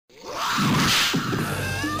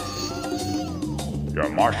Your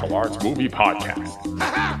martial arts movie podcast.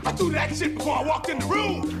 I threw that shit before I walked in the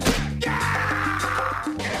room.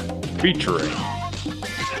 Featuring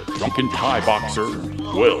drunken Thai boxer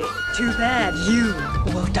Will. Too bad you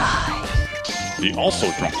will die. The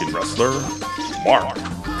also drunken wrestler Mark.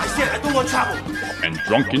 I said I don't want trouble. And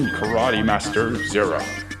drunken karate master Zero.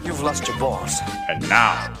 You've lost your balls. And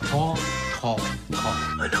now, Call.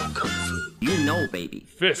 I know Kung Fu. You know, baby.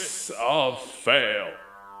 Fists of Fail.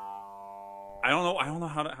 I don't know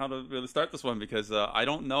how to really start this one because I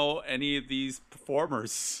don't know any of these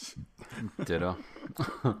performers. Ditto.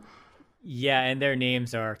 Yeah, and their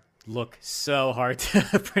names look so hard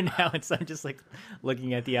to pronounce. I'm just like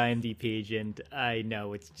looking at the IMDb page, and I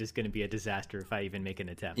know it's just going to be a disaster if I even make an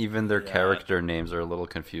attempt. Even their character names are a little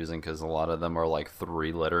confusing because a lot of them are like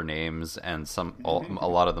 3-letter names, and a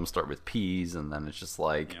lot of them start with P's, and then it's just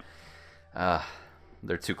like,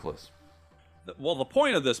 they're too close. Well, the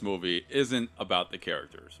point of this movie isn't about the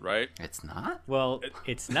characters, right? It's not? Well,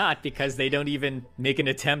 it's not because they don't even make an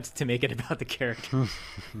attempt to make it about the characters.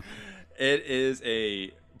 It is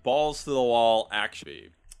a balls to the wall action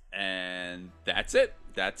movie, and that's it.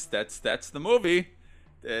 That's the movie.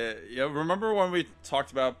 Remember when we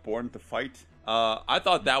talked about Born to Fight? I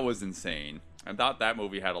thought that was insane. I thought that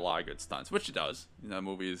movie had a lot of good stunts, which it does. That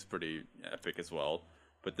movie is pretty epic as well.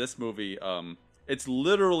 But this movie, it's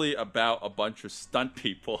literally about a bunch of stunt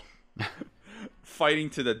people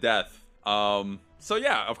fighting to the death. So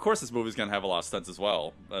yeah, of course this movie's gonna have a lot of stunts as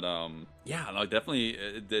well. But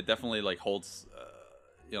it definitely like holds.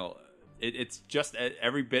 It's just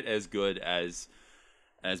every bit as good as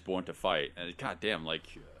Born to Fight. And goddamn, like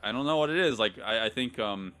I don't know what it is. Like I think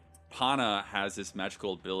Pana has this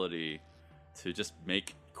magical ability to just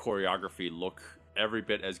make choreography look every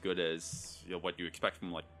bit as good as what you expect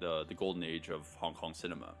from like the golden age of Hong Kong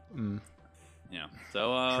cinema. Yeah.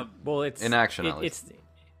 So well, it's in action. At least.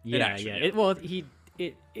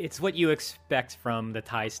 It's what you expect from the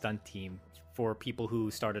Thai stunt team for people who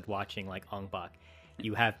started watching like Ong Bak.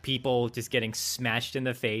 You have people just getting smashed in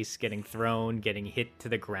the face, getting thrown, getting hit to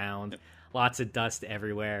the ground, lots of dust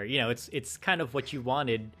everywhere. It's kind of what you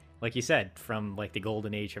wanted, like you said, from like the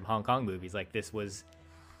golden age of Hong Kong movies. Like this was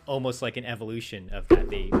almost like an evolution of that.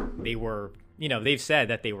 They were, they've said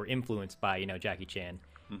that they were influenced by, Jackie Chan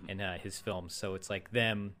and his films. So it's like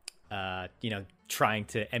them, trying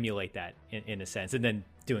to emulate that in a sense, and then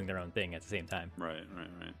doing their own thing at the same time. Right.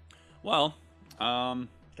 Well,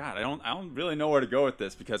 God, I don't really know where to go with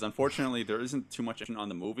this because unfortunately there isn't too much action on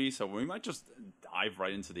the movie, so we might just dive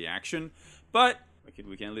right into the action. But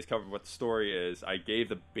we can at least cover what the story is. I gave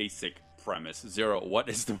the basic premise. Zero, what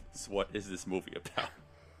is this movie about?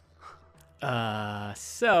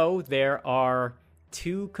 So there are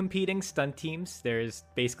two competing stunt teams. There's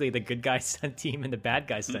basically the good guy stunt team and the bad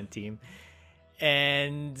guy stunt team.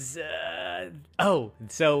 And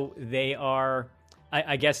so they are,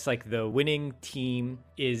 I guess like the winning team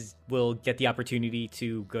will get the opportunity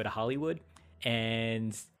to go to Hollywood.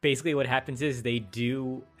 And basically what happens is they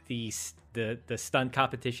do the stunt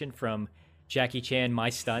competition from Jackie Chan My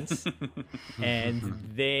Stunts. And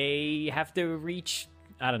they have to reach,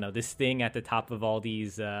 I don't know, this thing at the top of all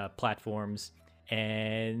these platforms.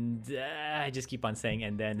 And I just keep on saying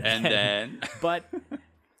and then.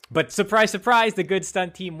 But surprise, surprise, the good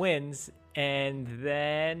stunt team wins. And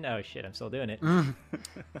then, oh shit, I'm still doing it.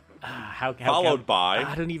 Followed by.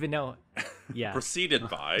 I don't even know. Yeah. Preceded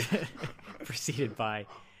by. Preceded by.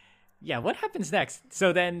 Yeah, what happens next?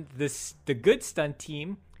 So then the good stunt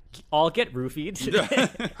team all get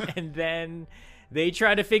roofied. And then they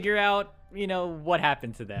try to figure out, what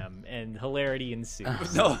happened to them, and hilarity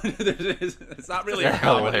ensues. No, it's not really a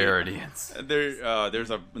comedy. Hilarity. There's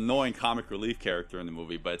an annoying comic relief character in the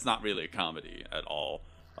movie, but it's not really a comedy at all.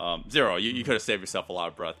 Zero, you could have saved yourself a lot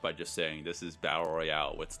of breath by just saying this is Battle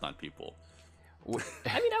Royale with stunt people.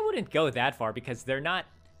 I wouldn't go that far because they're not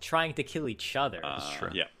trying to kill each other. That's true.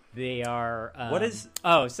 Yeah. They are. What is?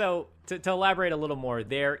 Oh, so to elaborate a little more,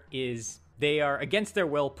 they are against their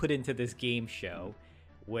will put into this game show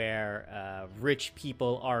where rich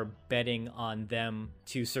people are betting on them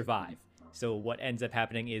to survive. So what ends up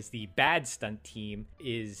happening is the bad stunt team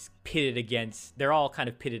is they're all kind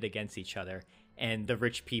of pitted against each other. And the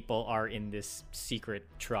rich people are in this secret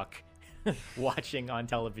truck watching on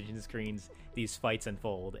television screens these fights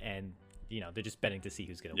unfold. And, they're just betting to see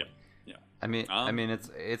who's going to win. Yeah. I mean,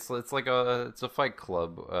 it's like a Fight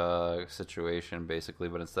Club situation basically,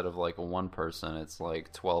 but instead of like one person, it's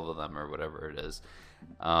like 12 of them or whatever it is,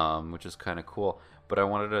 which is kind of cool. But I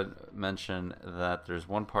wanted to mention that there's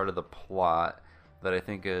one part of the plot that I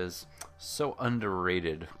think is so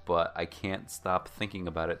underrated, but I can't stop thinking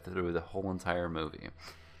about it through the whole entire movie.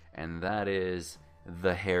 And that is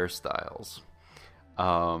the hairstyles.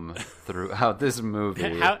 Throughout this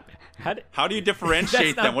movie. How do you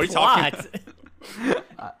differentiate them? What are you talking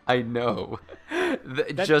about? I know.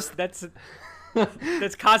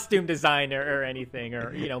 That's costume design or anything,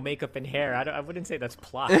 or makeup and hair. I wouldn't say that's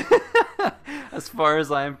plot. As far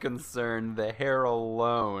as I'm concerned, the hair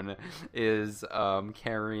alone is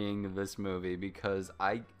carrying this movie, because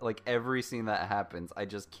I like every scene that happens, I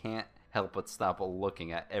just can't help but stop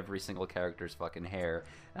looking at every single character's fucking hair,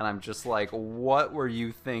 and I'm just like, what were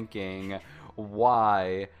you thinking?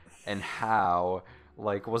 Why and how?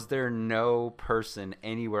 Like, was there no person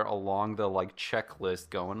anywhere along the checklist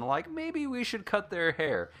going maybe we should cut their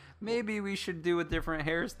hair, maybe we should do a different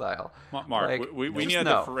hairstyle? Mark, we need to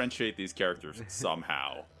differentiate these characters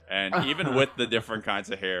somehow. And even with the different kinds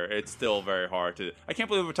of hair, it's still very hard to. I can't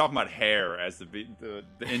believe we're talking about hair as the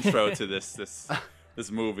intro to this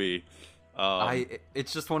movie.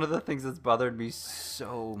 It's just one of the things that's bothered me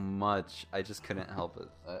so much. I just couldn't help it.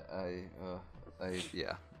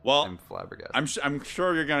 Yeah. Well, I'm flabbergasted. I'm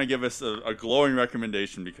sure you're gonna give us a glowing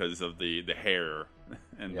recommendation because of the hair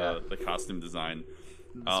and the costume design.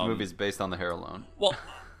 This movie's based on the hair alone. Well,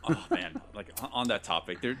 oh man, on that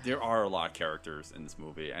topic, there are a lot of characters in this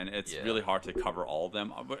movie, and it's really hard to cover all of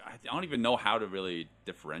them. I don't even know how to really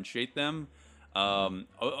differentiate them.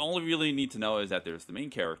 All we really need to know is that there's the main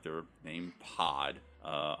character named Pod.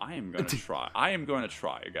 I am going to try.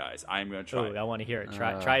 Guys. I am going to try. Oh, I want to hear it.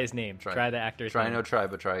 Try his name. Try the actor's name. But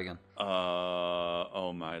try again.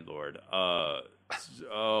 Oh my lord.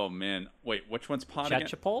 Oh man. Wait, which one's Pod again?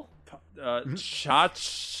 Chachapol?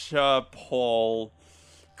 Chachapol.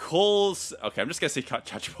 Coles. Okay, I'm just gonna say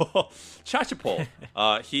Chachapol. Chachapol.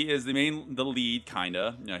 He is the lead,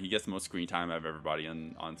 kinda. He gets the most screen time out of everybody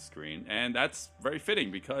on screen, and that's very fitting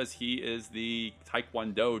because he is the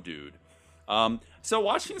Taekwondo dude. So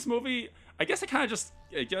watching this movie, I guess it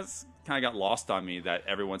just got lost on me that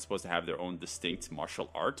everyone's supposed to have their own distinct martial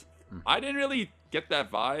art. I didn't really get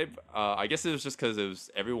that vibe. I guess it was just because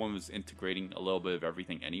everyone was integrating a little bit of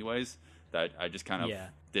everything anyways, that I just kind of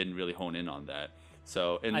didn't really hone in on that.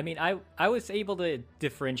 So, I was able to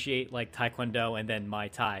differentiate Taekwondo and then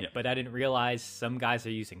Muay Thai, but I didn't realize some guys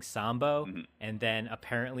are using Sambo, and then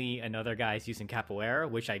apparently another guy's using Capoeira,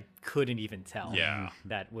 which I couldn't even tell. Yeah,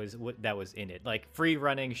 that was in it. Free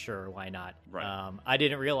running, sure, why not? Right. I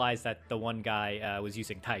didn't realize that the one guy was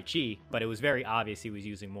using Tai Chi, but it was very obvious he was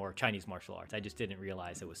using more Chinese martial arts. I just didn't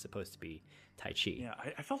realize it was supposed to be Tai Chi. Yeah,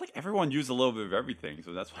 I felt like everyone used a little bit of everything,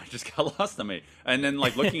 so that's why it just got lost on me. And then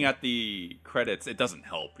looking at the credits, it doesn't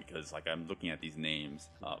help because I'm looking at these names.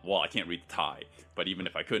 I can't read the Thai, but even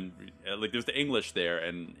if I couldn't, there's the English there,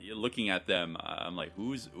 and looking at them, I'm like,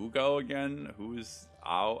 who's Ugo again? Who's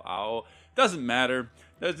Ao? Doesn't matter.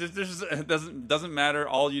 Doesn't matter.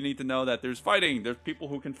 All you need to know that there's fighting. There's people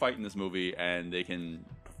who can fight in this movie, and they can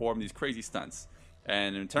perform these crazy stunts.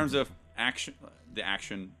 And in terms of action,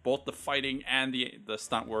 both the fighting and the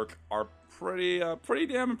stunt work are pretty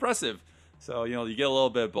damn impressive. So you get a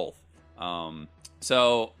little bit of both.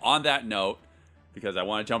 So on that note, because I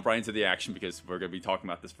want to jump right into the action because we're going to be talking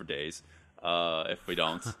about this for days if we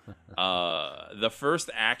don't. The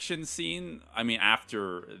first action scene,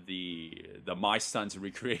 after the My Son's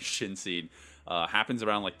recreation scene, happens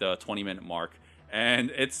around the 20-minute mark,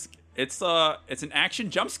 and it's an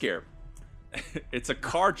action jump scare. It's a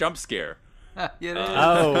car jump scare. It is.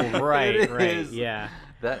 Oh, right, is. yeah.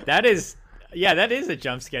 That is a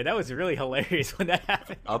jump scare. That was really hilarious when that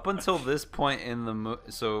happened. Up until this point in the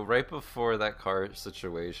so right before that car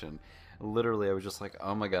situation, literally I was just like,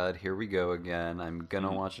 oh my god, here we go again. I'm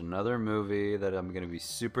gonna watch another movie that I'm gonna be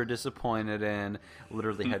super disappointed in.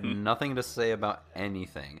 Literally had nothing to say about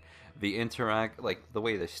anything. The the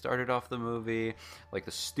way they started off the movie,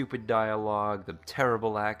 the stupid dialogue, the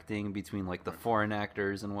terrible acting between the foreign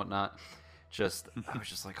actors and whatnot. I was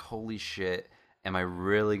just like, holy shit, am I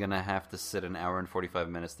really gonna have to sit an hour and 45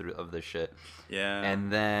 minutes through of this shit? Yeah.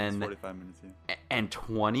 And then 45 minutes, yeah. And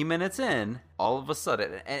 20 minutes in, all of a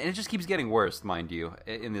sudden, and it just keeps getting worse, mind you,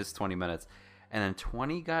 in this 20 minutes. And then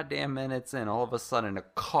 20 goddamn minutes in, all of a sudden, a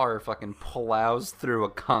car fucking plows through a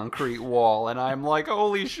concrete wall, and I'm like,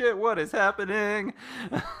 holy shit, what is happening?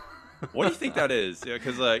 What do you think that is?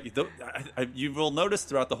 Because you will notice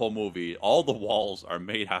throughout the whole movie, all the walls are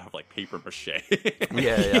made out of paper mache.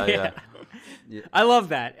 Yeah. I love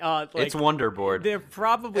that. Like, It's Wonderboard. They're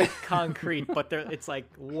probably concrete, but it's like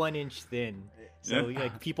 1 inch thin. So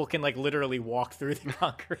like people can like literally walk through the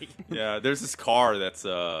concrete. Yeah, there's this car that's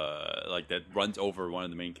like that runs over one of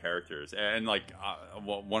the main characters, and like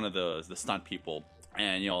one of the stunt people,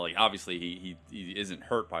 and like obviously he isn't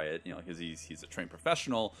hurt by it, because he's a trained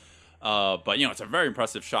professional. But it's a very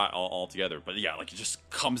impressive shot altogether. But yeah, like it just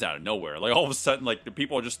comes out of nowhere. Like all of a sudden, like the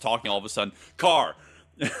people are just talking. All of a sudden, car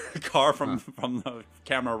from the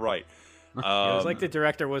camera right. It was like the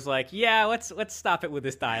director was like, "Yeah, let's stop it with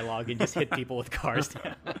this dialogue and just hit people with cars."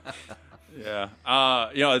 Yeah.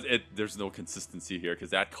 There's no consistency here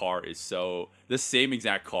because that car is this same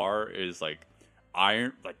exact car is like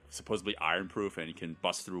supposedly iron-proof and it can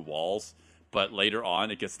bust through walls. But later on,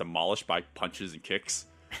 it gets demolished by punches and kicks.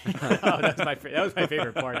 That was my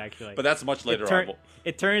favorite part, actually. But that's much later on.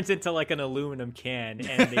 It turns into like an aluminum can,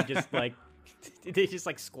 and they just like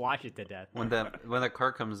squash it to death. When that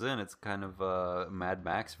car comes in, it's kind of Mad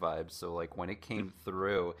Max vibes. So like when it came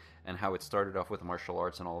through and how it started off with martial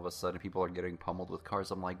arts, and all of a sudden people are getting pummeled with cars.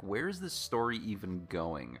 I'm like, where's this story even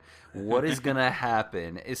going? What is gonna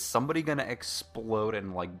happen? Is somebody gonna explode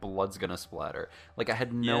and like blood's gonna splatter? Like I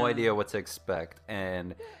had no idea what to expect,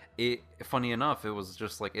 and funny enough, it was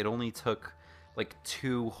just like it only took like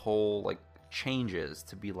 2 whole like changes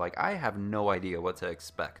to be like, I have no idea what to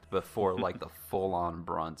expect before like the full-on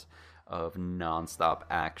brunt of non-stop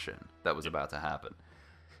action that was about to happen.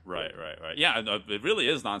 Right. Yeah, it really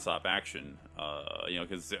is nonstop action.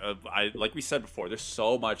 Because like we said before, there's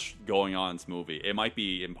so much going on in this movie. It might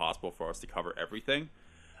be impossible for us to cover everything.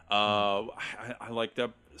 I like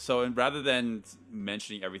that. So, and rather than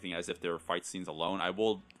mentioning everything as if they were fight scenes alone, I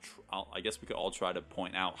guess we could all try to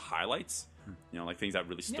point out highlights. Like things that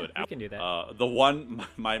really stood out. We can do that. The one,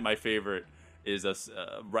 my favorite is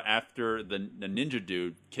after the ninja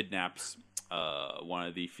dude kidnaps one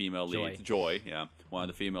of the female leads, Joy. Yeah, one of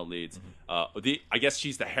the female leads. I guess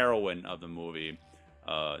she's the heroine of the movie.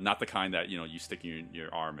 Not the kind that you stick in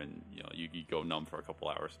your arm and you go numb for a couple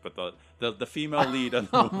hours, but the female lead of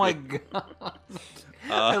the movie. Oh my god!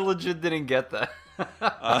 I legit didn't get that.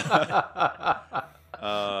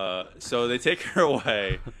 So they take her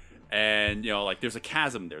away, and like there's a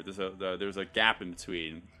chasm there. There's a gap in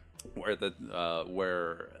between where the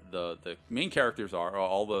main characters are,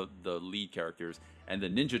 all the lead characters, and the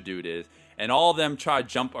ninja dude is, and all of them try to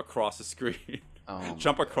jump across the screen,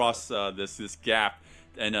 jump across this gap,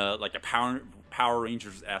 and like a Power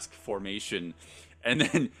Rangers-esque formation, and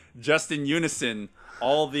then just in unison,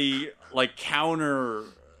 all the like counter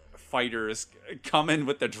fighters come in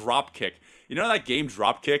with the drop kick. You know that game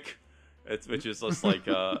Drop Kick, which is just like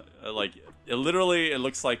like it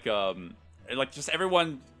looks like just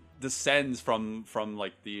everyone descends from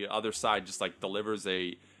like the other side, just like delivers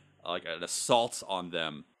an assault on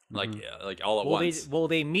them. Like all at once.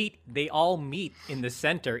 They all meet in the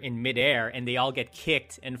center in midair, and they all get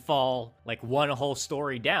kicked and fall like one whole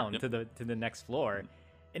story down to the next floor,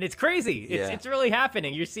 and it's crazy. It's really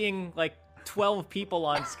happening. You're seeing like 12 people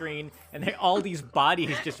on screen, and all these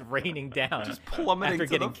bodies just raining down, just plummeting after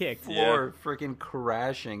to getting the kicked, floor, freaking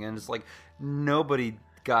crashing, and it's like nobody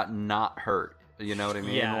got not hurt. You know what I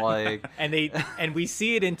mean? Yeah. Like, and we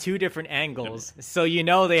see it in 2 different angles, so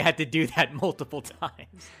they had to do that multiple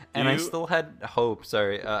times. And I still had hope.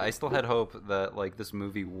 I still had hope that like this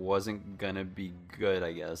movie wasn't gonna be good.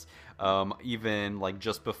 I guess even like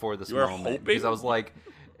just before this moment, because I was like,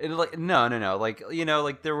 no, like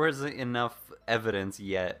like there wasn't enough evidence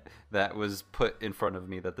yet that was put in front of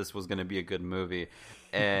me that this was gonna be a good movie.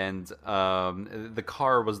 And the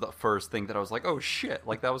car was the first thing that I was like, oh shit,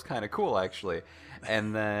 like that was kind of cool actually.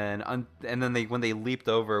 And then when they leaped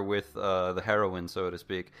over with the heroine, so to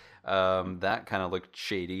speak, that kind of looked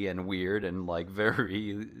shady and weird and like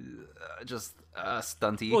very just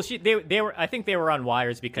stunty. Well, I think they were on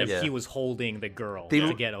wires because he was holding the girl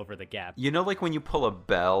to get over the gap. You know, like when you pull a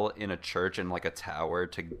bell in a church in like a tower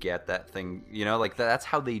to get that thing, like that's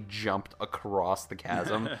how they jumped across the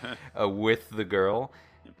chasm with the girl.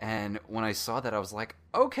 And when I saw that, I was like,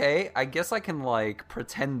 okay, I guess I can like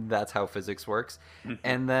pretend that's how physics works.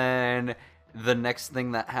 And then the next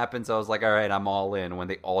thing that happens, I was like, all right, I'm all in. When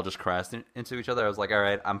they all just crashed into each other, I was like, all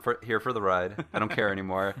right, I'm here for the ride. I don't care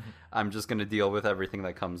anymore. I'm just going to deal with everything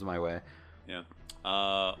that comes my way. Yeah.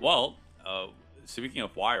 Speaking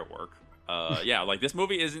of wire work, like this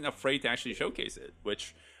movie isn't afraid to actually showcase it,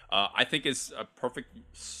 which I think is a perfect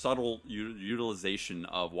subtle utilization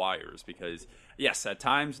of wires because, yes, at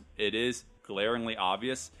times it is glaringly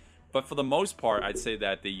obvious, but for the most part, I'd say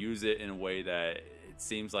that they use it in a way that it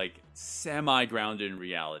seems like semi-grounded in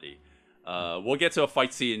reality. We'll get to a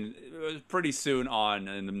fight scene pretty soon on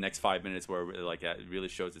in the next 5 minutes where like it really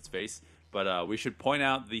shows its face. But we should point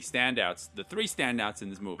out the standouts, the 3 standouts in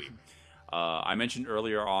this movie. I mentioned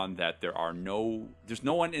earlier on that there's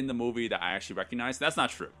no one in the movie that I actually recognize. That's not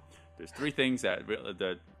true. There's 3 things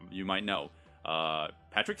that you might know.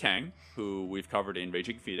 Patrick Tang, who we've covered in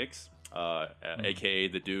Raging Phoenix, aka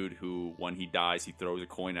the dude who, when he dies, he throws a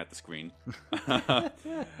coin at the screen. The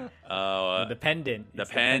pendant.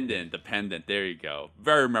 The pendant. There you go.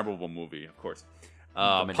 Very memorable movie, of course.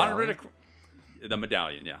 The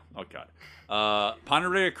medallion, yeah. Oh god.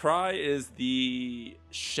 Panorama Cry is the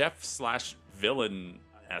chef/villain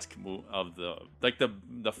esque of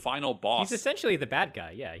the final boss. He's essentially the bad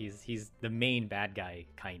guy. Yeah, he's the main bad guy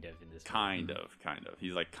kind of in this. Kind of.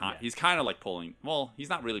 He's like he's kind of like pulling. Well, he's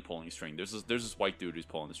not really pulling a string. There's this white dude who's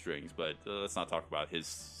pulling the strings, but let's not talk about his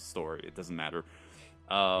story. It doesn't matter.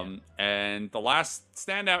 And the last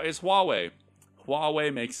standout is Huawei.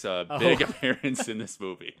 Huawei makes a big appearance in this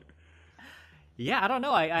movie. Yeah, I don't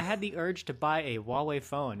know. I had the urge to buy a Huawei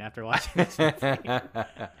phone after watching this movie.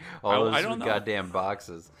 All those I don't know. goddamn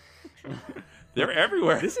boxes. They're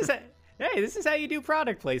everywhere. This is how you do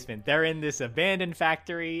product placement. They're in this abandoned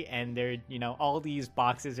factory, and they're all these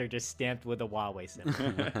boxes are just stamped with a Huawei symbol.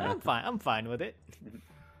 I'm fine with it.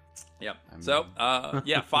 Yep. So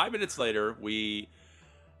 5 minutes later, we.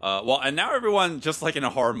 And now everyone, just like in a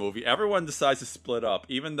horror movie, everyone decides to split up,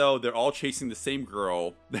 even though they're all chasing the same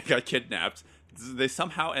girl that got kidnapped. They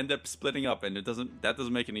somehow end up splitting up, and that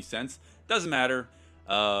doesn't make any sense. Doesn't matter.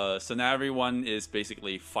 So now everyone is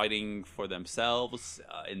basically fighting for themselves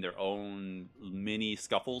in their own mini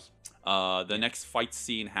scuffles. The next fight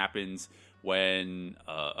scene happens when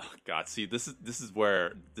this is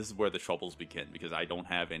where the troubles begin, because I don't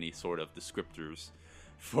have any sort of descriptors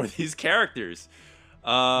for these characters.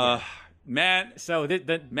 Man. So I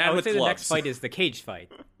would say the next fight is the cage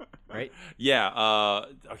fight, right? Yeah.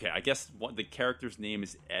 Okay. I guess the character's name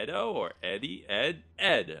is Edo or Eddie. Ed.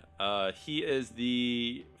 He's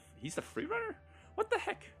the free runner. What the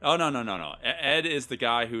heck? Oh no. Ed is the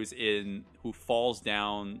guy who falls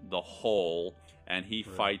down the hole, and he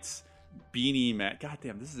fights Beanie Man. God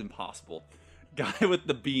damn, this is impossible. Guy with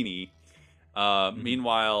the beanie.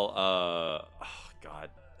 Meanwhile,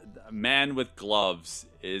 Man with gloves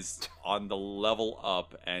is on the level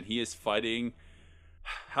up, and he is fighting.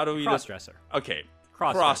 How do we cross-dresser? Okay,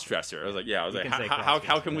 cross-dresser. I was like,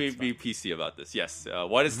 how can we be PC about this? Yes.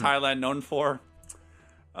 What is Thailand known for?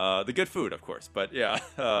 The good food, of course. But yeah,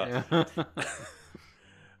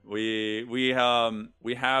 we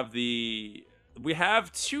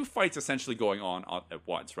have 2 fights essentially going on at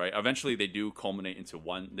once, right? Eventually, they do culminate into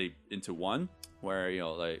one. Where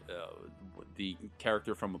the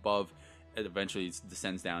character from above eventually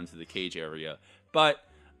descends down to the cage area. But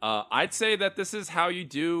I'd say that this is how you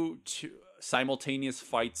do simultaneous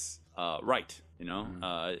fights right. It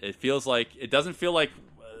doesn't feel like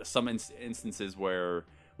some instances where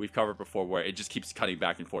we've covered before, where it just keeps cutting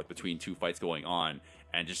back and forth between 2 fights going on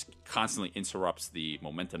and just constantly interrupts the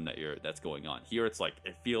momentum that's going on. Here, it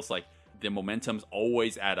feels like the momentum's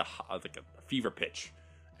always at a fever pitch,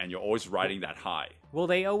 and you're always riding that high. Well,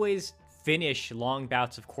 they always finish long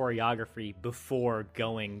bouts of choreography before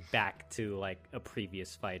going back to like a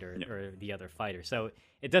previous fighter or the other fighter. So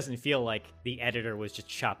it doesn't feel like the editor was just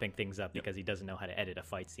chopping things up because he doesn't know how to edit a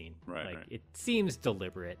fight scene. Right. It seems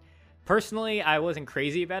deliberate. Personally, I wasn't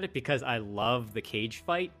crazy about it because I love the cage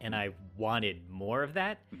fight and I wanted more of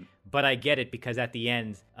that. But I get it because at the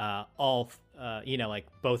end, both of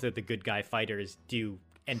the good guy fighters do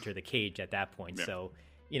enter the cage at that point. Yeah. So,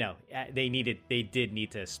 they did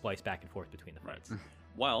need to splice back and forth between the fights. Right.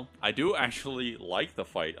 Well, I do actually like the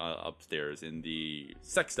fight upstairs in the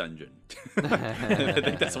sex dungeon. I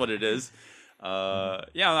think that's what it is.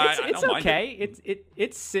 It's okay.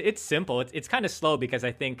 It's simple. It's kind of slow because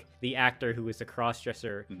I think the actor who is the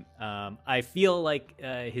crossdresser, I feel like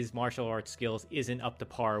his martial arts skills isn't up to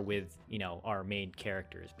par with our main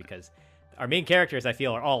characters, because our main characters, I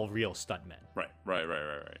feel, are all real stuntmen. Right.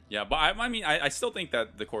 Yeah, but I still think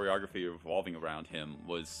that the choreography revolving around him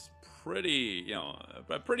was pretty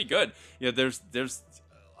good. There's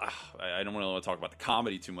I don't want to talk about the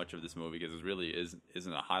comedy too much of this movie because it really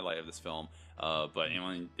isn't a highlight of this film. But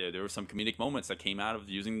there were some comedic moments that came out of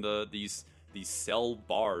using these cell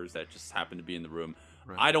bars that just happened to be in the room.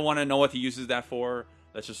 Right. I don't want to know what he uses that for.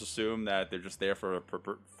 Let's just assume that they're just there for a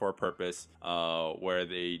purpose. Where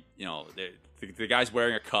the guy's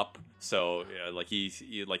wearing a cup, so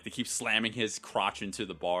they keep slamming his crotch into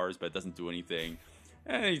the bars, but it doesn't do anything.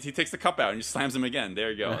 And he takes the cup out and he slams him again.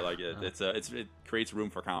 There you go. It creates room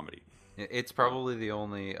for comedy. It's probably the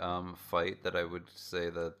only fight that I would say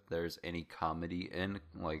that there's any comedy in,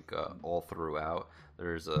 like all throughout.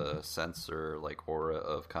 There's a sense or like aura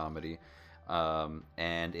of comedy,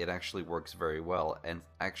 and it actually works very well. And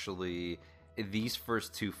actually, these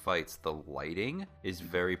first two fights, the lighting is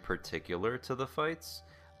very particular to the fights.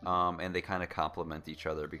 And they kind of complement each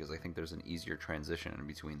other because I think there's an easier transition in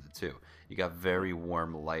between the two. You got very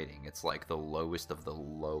warm lighting. It's like the lowest of the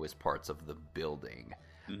lowest parts of the building.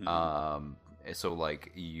 So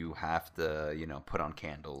like you have to, put on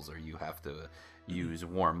candles, or you have to use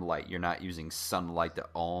warm light. You're not using sunlight that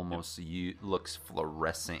almost looks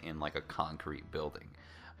fluorescent in like a concrete building.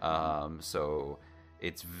 So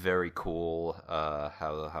it's very cool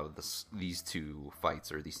how these two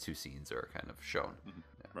fights or these two scenes are kind of shown.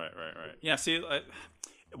 Right. Yeah, see,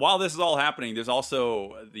 while this is all happening, there's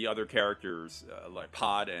also the other characters, like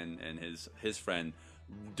Pod and his friend,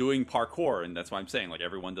 doing parkour, and that's why I'm saying, like,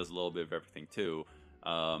 everyone does a little bit of everything, too.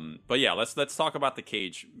 But yeah, let's talk about the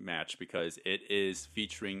cage match, because it is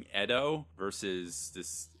featuring Edo versus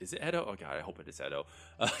this... Is it Edo? Oh, God, I hope it is Edo.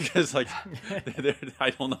 Because, like, I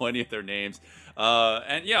don't know any of their names.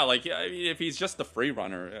 And yeah, like, I mean, if he's just the free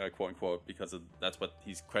runner, quote-unquote, because that's what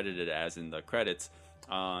he's credited as in the credits...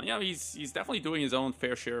 he's definitely doing his own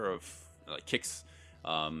fair share of kicks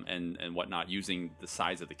and whatnot, using the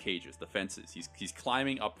sides of the cages, the fences. He's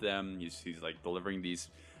climbing up them. He's like delivering these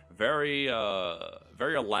very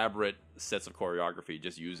elaborate sets of choreography,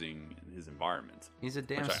 just using his environment. He's a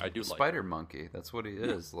damn I do spider monkey. That's what he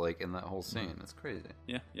is, like in that whole scene. It's crazy.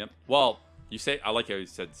 Yeah. Yep. Well, I like how you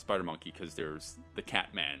said Spider Monkey, because there's the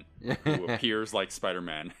Cat Man who appears like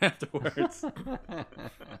Spider-Man afterwards.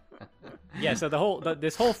 Yeah, so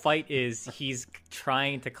this whole fight is he's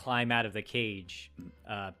trying to climb out of the cage,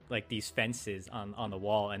 like these fences on the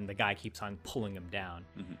wall, and the guy keeps on pulling him down.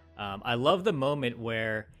 I love the moment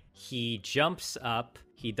where he jumps up,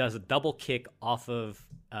 he does a double kick off of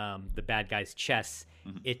the bad guy's chest.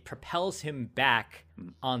 It propels him back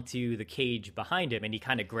onto the cage behind him, and he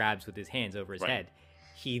kind of grabs with his hands over his head.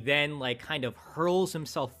 He then like kind of hurls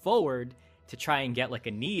himself forward to try and get like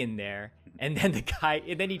a knee in there, and then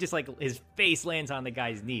he just like his face lands on the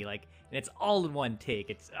guy's knee, like, and it's all in one take.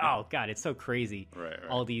 It's oh god, it's so crazy. Right.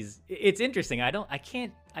 All these, it's interesting. I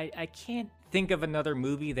can't think of another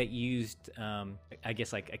movie that used I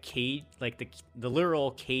guess like a cage, like the literal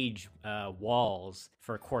cage walls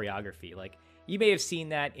for choreography. Like, you may have seen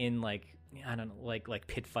that in like, I don't know, like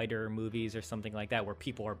pit fighter movies or something like that, where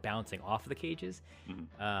people are bouncing off the cages.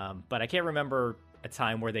 But I can't remember a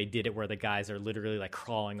time where they did it where the guys are literally like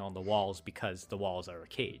crawling on the walls because the walls are a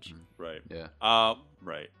cage. Right. Yeah.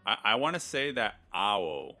 Right. I want to say that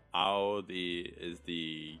Ao is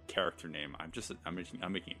the character name. I'm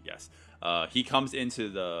making a guess. He comes into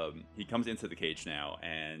the cage now,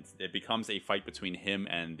 and it becomes a fight between him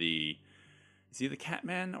and the... Is he the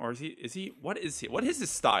Catman, or is he? What is he? What is his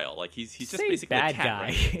style? Like he's just basically bad a cat, guy.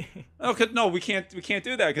 Right? Oh, no, we can't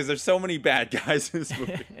do that because there's so many bad guys in this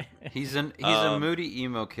movie. He's a moody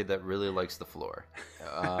emo kid that really likes the floor.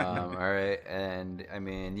 All right, and I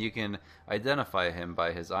mean you can identify him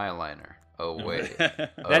by his eyeliner. Oh wait,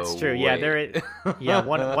 that's true. Yeah,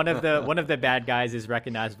 one of the bad guys is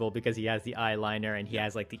recognizable because he has the eyeliner and he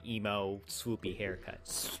has like the emo swoopy haircut.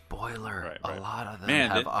 Spoiler: a lot of them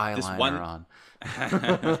have eyeliner on.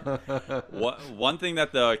 One thing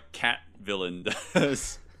that the cat villain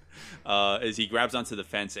does is he grabs onto the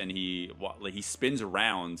fence and he spins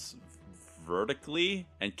around vertically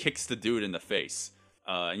and kicks the dude in the face.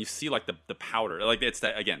 And you see like the powder, like it's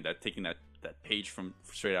that again, that taking that page from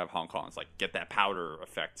straight out of Hong Kong. It's like, get that powder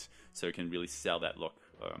effect so it can really sell that look,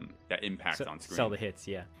 that impact on screen. Sell the hits,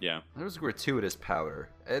 yeah. Yeah. There's gratuitous powder.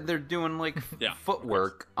 And they're doing like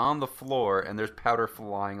footwork on the floor, and there's powder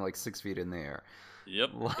flying like 6 feet in the air. Yep,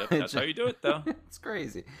 that's how you do it, though. It's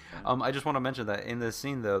crazy. I just want to mention that in this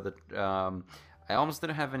scene, though, that I almost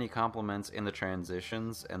didn't have any compliments in the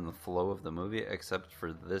transitions and the flow of the movie, except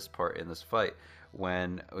for this part in this fight.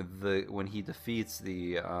 When he defeats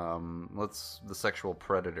the sexual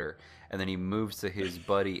predator, and then he moves to his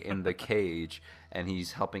buddy in the cage and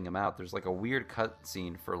he's helping him out. There's like a weird cut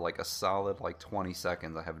scene for like a solid like 20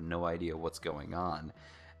 seconds. I have no idea what's going on,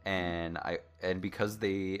 and because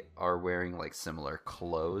they are wearing like similar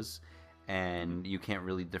clothes, and you can't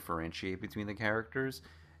really differentiate between the characters.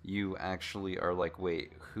 You actually are like,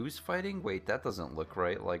 wait, who's fighting? Wait, that doesn't look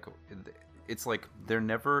right. Like. It's like they're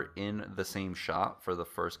never in the same shot for the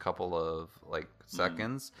first couple of like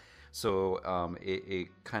seconds, so it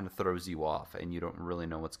kind of throws you off, and you don't really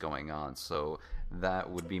know what's going on. So that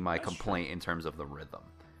would be my complaint in terms of the rhythm.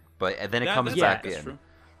 But then it comes back in. True.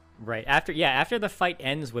 Right. After the fight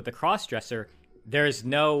ends with the cross-dresser, there's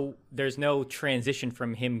no transition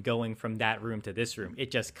from him going from that room to this room.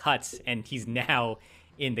 It just cuts and he's now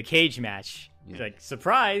in the cage match. He's like,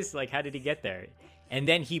 surprise, like how did he get there? And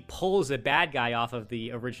then he pulls a bad guy off of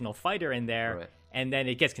the original fighter in there, Right. and then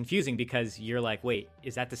it gets confusing because you're like, wait,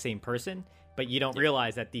 is that the same person? But you don't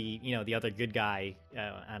realize that the other good guy,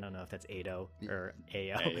 I don't know if that's Ado or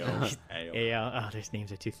Ao. Ao. Oh, their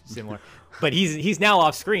names are too similar. But he's now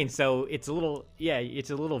off screen, so it's a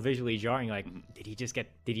little visually jarring. Like,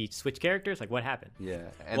 did he switch characters? Like, what happened? Yeah,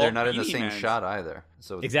 and Well, they're not in the Beanie same Man's- shot either.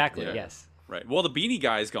 So it's- Exactly. yeah. Yes. Right. Well, the Beanie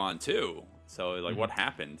Guy's gone too. So like, what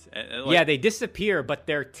happened? And, like, Yeah, they disappear, but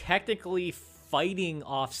they're technically fighting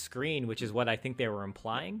off screen, which is what I think they were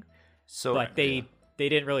implying. So But they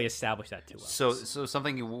didn't really establish that too well. So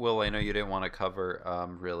something Will, I know you didn't want to cover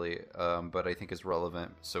really, but I think is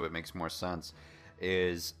relevant, so it makes more sense,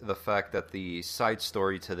 is the fact that the side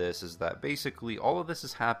story to this is that basically all of this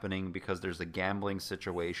is happening because there's a gambling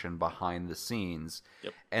situation behind the scenes.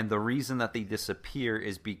 Yep. And the reason that they disappear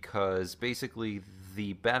is because basically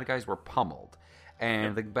the bad guys were pummeled.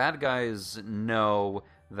 And the bad guys know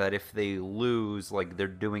that if they lose, like, they're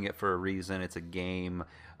doing it for a reason. It's a game,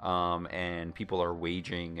 and people are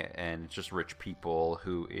waging, and it's just rich people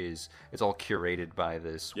it's all curated by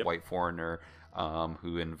this white foreigner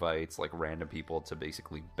who invites, like, random people to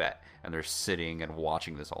basically bet. And they're sitting and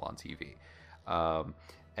watching this all on TV.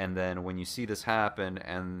 And then when you see this happen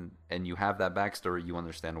and you have that backstory, you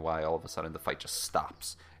understand why all of a sudden the fight just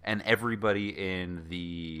stops. And everybody in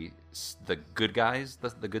the good guys,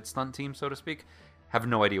 the good stunt team, so to speak, have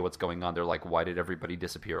no idea what's going on. They're like, why did everybody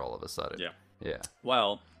disappear all of a sudden? Yeah. Yeah.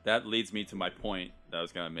 Well, that leads me to my point that I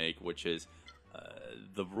was going to make, which is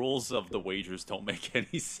the rules of the wagers don't make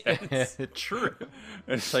any sense. True.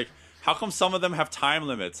 It's like, how come some of them have time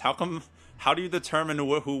limits? How do you determine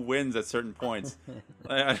who wins at certain points?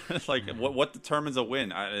 Like, what determines a win?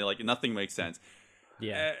 Like, nothing makes sense.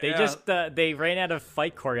 Yeah, they ran out of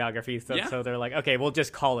fight choreography, so they're like, okay, we'll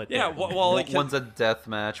just call it. Yeah, there. well, like, One's a death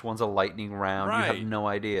match, one's a lightning round. You have Right. no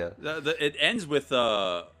idea. it ends with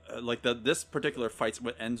this particular fight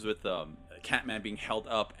ends with Catman being held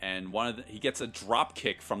up, and he gets a drop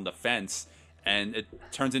kick from the fence, and it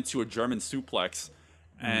turns into a German suplex.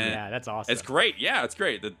 And Yeah, that's awesome. It's great. Yeah, it's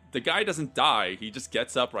great. The guy doesn't die. He just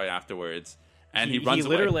gets up right afterwards, and he runs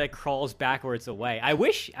away. literally crawls backwards away. I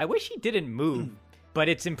wish he didn't move, but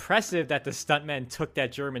it's impressive that the stuntman took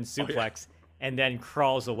that German suplex and then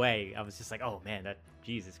crawls away. I was just like, oh man,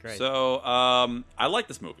 Jesus Christ. So, I like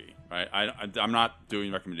this movie, right? I'm not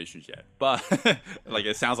doing recommendations yet, but like,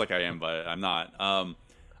 it sounds like I am, but I'm not.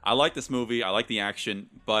 I like this movie. I like the action,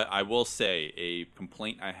 but I will say a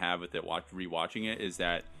complaint I have with it rewatching it is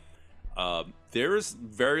that there is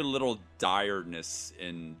very little direness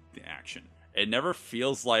in the action. It never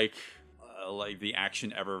feels like the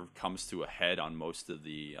action ever comes to a head on most of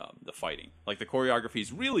the fighting. Like, the choreography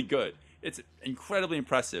is really good. It's incredibly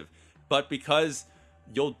impressive, but because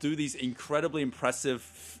you'll do these incredibly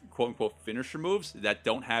impressive quote-unquote finisher moves that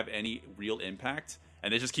don't have any real impact,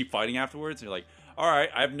 and they just keep fighting afterwards, and you're like, all right,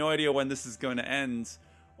 I have no idea when this is going to end.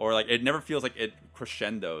 Or, like, it never feels like it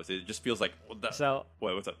crescendos. It just feels like... So,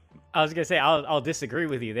 wait, what's up? I was gonna say I'll disagree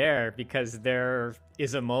with you there, because there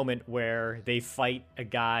is a moment where they fight a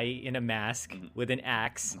guy in a mask with an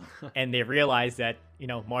axe, and they realize that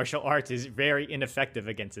martial arts is very ineffective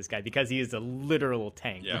against this guy because he is a literal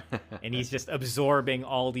tank. Yeah. And he's just absorbing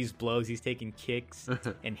all these blows. He's taking kicks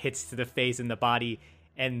and hits to the face and the body,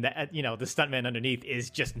 and the stuntman underneath is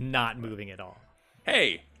just not moving at all.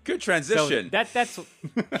 Hey, good So transition that's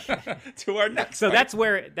to our next so fight.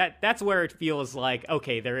 that's where it feels like,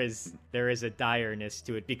 okay, there is a direness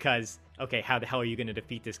to it, because okay, how the hell are you going to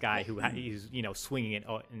defeat this guy who is swinging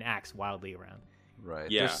an axe wildly around?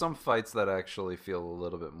 Right. Yeah. There's some fights that actually feel a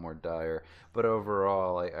little bit more dire, but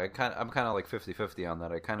overall, I'm kind of like 50-50 on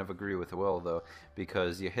that. I kind of agree with Will, though,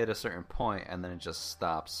 because you hit a certain point and then it just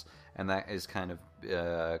stops, and that is kind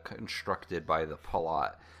of constructed by the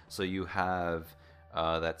plot. So you have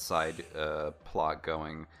that side plot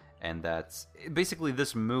going, and that's basically,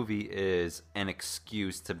 this movie is an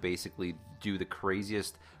excuse to basically do the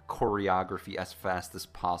craziest choreography as fast as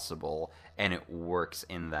possible, and it works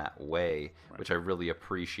in that way, which I really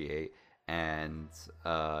appreciate. And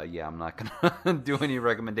I'm not gonna do any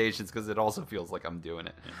recommendations because it also feels like I'm doing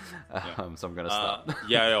it. So I'm gonna stop.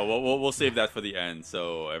 We'll save that for the end.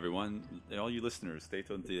 So everyone, all you listeners, stay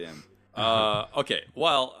tuned to the end. Okay,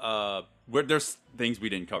 well, there's things we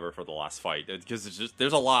didn't cover for the last fight, because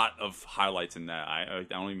there's a lot of highlights in that. I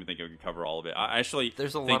don't even think I can cover all of it. I actually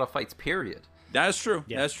There's a think lot of fights, period. that is true.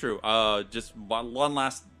 Yeah. That's true. Just one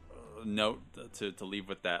last note to leave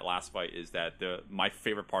with that last fight is that my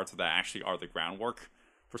favorite parts of that actually are the groundwork.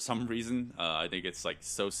 For some reason, I think it's like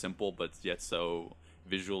so simple but yet so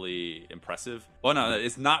visually impressive. Well, no,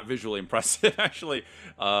 it's not visually impressive actually,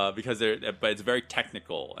 because but it's very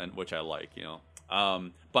technical, and which I like, you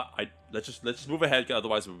know. But let's just move ahead,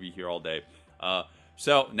 otherwise we'll be here all day.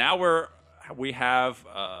 So now we have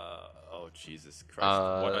oh Jesus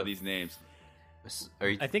Christ, what are these names?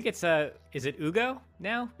 I think it's is it Ugo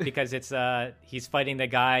now? Because it's he's fighting the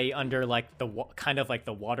guy under like kind of like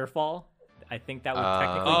the waterfall. I think that would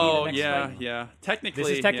technically be the next fight. Yeah. Technically,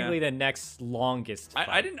 this is technically the next longest fight.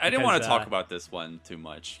 I didn't want to talk about this one too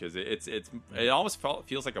much because it almost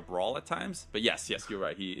feels like a brawl at times. But yes, you're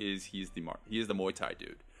right. He's the Muay Thai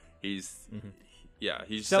dude. He's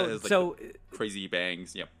he's so crazy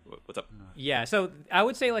bangs. Yep. What's up? Yeah, so I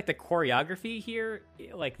would say like the choreography here,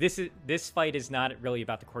 like this fight is not really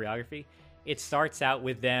about the choreography. It starts out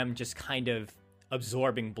with them just kind of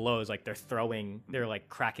absorbing blows, like they're like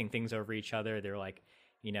cracking things over each other. They're like,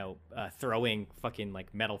 you know, throwing fucking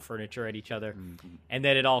like metal furniture at each other, and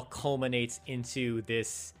then it all culminates into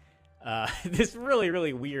this this really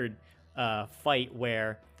really weird fight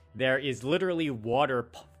where there is literally water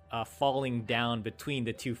falling down between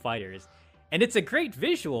the two fighters, and it's a great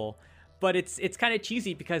visual, but it's kind of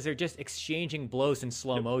cheesy because they're just exchanging blows in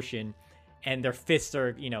slow motion. And their fists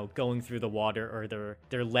are, you know, going through the water, or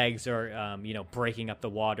their legs are, you know, breaking up the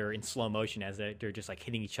water in slow motion as they're just like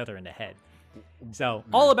hitting each other in the head. So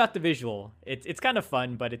all about the visual. It's kind of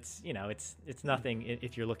fun, but it's, you know, it's nothing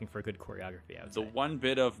if you're looking for a good choreography. I would say. The one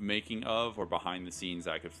bit of making of or behind the scenes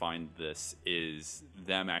I could find this is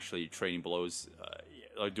them actually trading blows,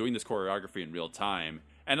 like doing this choreography in real time,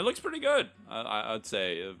 and it looks pretty good. I'd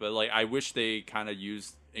say, but like I wish they kind of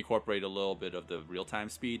incorporate a little bit of the real-time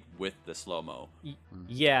speed with the slow-mo.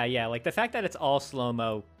 Yeah, like the fact that it's all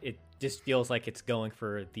slow-mo, it just feels like it's going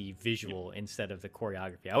for the visual instead of the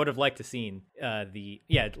choreography. I would have liked to seen like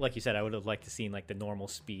you said, I would have liked to seen like the normal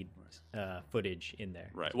speed footage in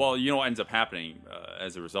there. Right. Well, you know what ends up happening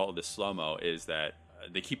as a result of this slow-mo is that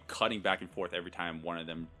they keep cutting back and forth every time one of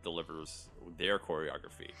them delivers their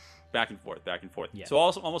choreography. Back and forth. Yeah. So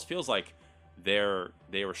it almost feels like they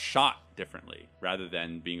were shot differently rather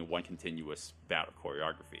than being one continuous bout of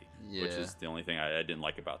choreography, which is the only thing I didn't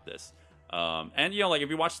like about this. And you know, like if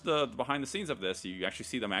you watch the behind the scenes of this, you actually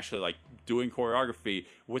see them actually like doing choreography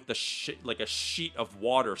with like a sheet of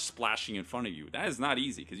water splashing in front of you. That is not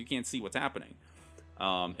easy because you can't see what's happening.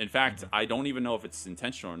 In fact, I don't even know if it's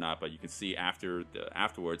intentional or not, but you can see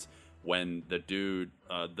afterwards when the dude,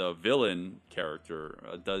 the villain character,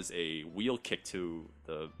 does a wheel kick to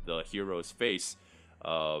the hero's face.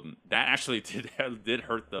 That actually did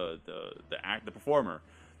hurt the performer.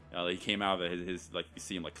 He came out of his like you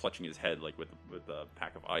see him like clutching his head like with a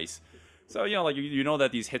pack of ice. So you know, like you know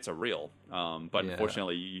that these hits are real, but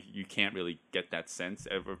unfortunately you can't really get that sense.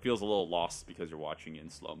 It feels a little lost because you're watching in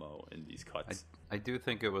slow mo in these cuts. I do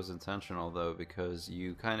think it was intentional though, because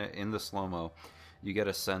you kind of in the slow mo, you get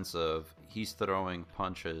a sense of he's throwing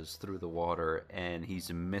punches through the water and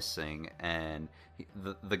he's missing, and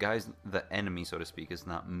the enemy, so to speak, is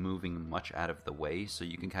not moving much out of the way, so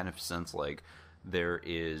you can kind of sense like there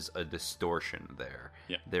is a distortion there.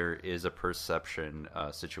 Yeah. There is a perception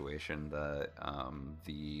situation that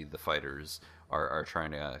the fighters are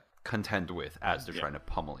trying to contend with as they're trying to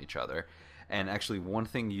pummel each other. And actually, one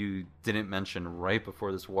thing you didn't mention right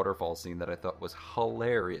before this waterfall scene that I thought was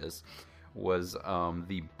hilarious was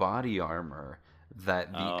the body armor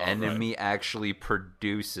that the enemy actually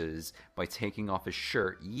produces by taking off his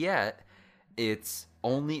shirt. Yet, it's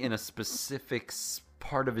only in a specific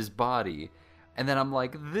part of his body. And then I'm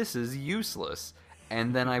like, this is useless.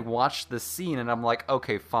 And then I watched the scene and I'm like,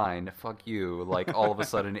 okay, fine, fuck you. Like, all of a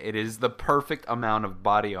sudden, it is the perfect amount of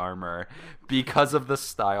body armor because of the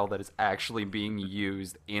style that is actually being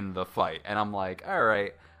used in the fight. And I'm like, all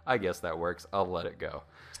right, I guess that works. I'll let it go.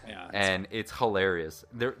 Yeah, and it's hilarious.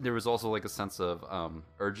 There was also like a sense of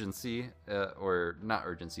urgency, or not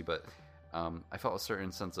urgency, but I felt a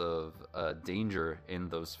certain sense of danger in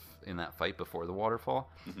that fight before the waterfall.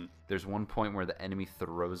 Mm-hmm. There's one point where the enemy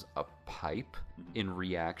throws a pipe in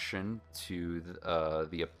reaction to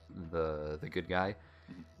the good guy,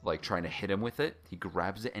 like trying to hit him with it. He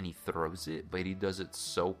grabs it and he throws it, but he does it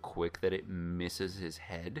so quick that it misses his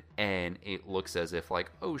head, and it looks as if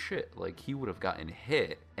like, oh shit, like he would have gotten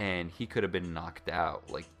hit and he could have been knocked out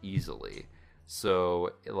like easily.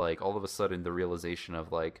 So like all of a sudden the realization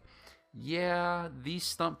of like, yeah, these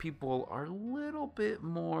stunt people are a little bit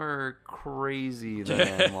more crazy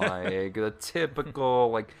than like the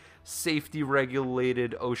typical like safety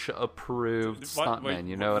regulated, OSHA approved stuntman.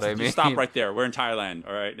 You know what I mean? Just stop right there. We're in Thailand,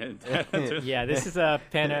 all right? Yeah, this is a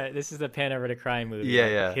Pan Over the Crime movie. Yeah,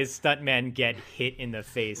 Like, yeah. his stuntmen get hit in the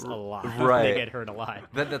face a lot. Right. They get hurt a lot.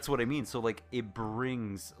 That's what I mean. So like it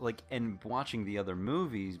brings like, and watching the other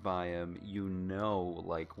movies by him, you know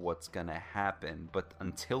like what's gonna happen, but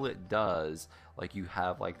until it does, like you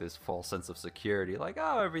have like this false sense of security, like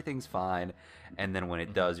oh everything's fine, and then when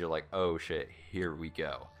it does, you're like oh shit, here we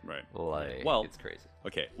go. Right. Like Well, it's crazy.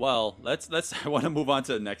 Okay, well, let's. I want to move on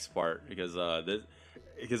to the next part because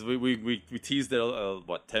we teased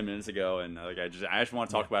it 10 minutes ago, and like I just want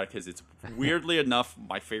to talk about it because it's weirdly enough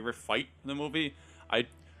my favorite fight in the movie.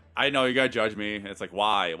 I know you gotta judge me. It's like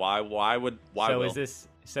why would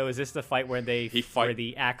So is this the fight where where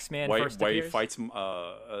the Axeman first where he appears? fights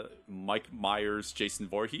Mike Myers, Jason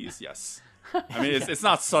Voorhees? Yes, I mean it's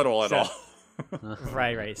not subtle at all.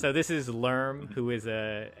 Right. So this is Lerm, who is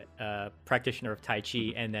a practitioner of Tai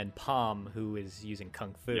Chi, and then Palm, who is using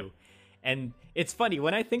Kung Fu. Yep. And it's funny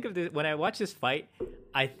when I think of this, when I watch this fight,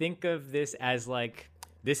 I think of this as like,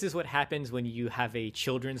 this is what happens when you have a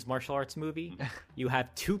children's martial arts movie. You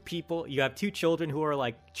have two children who are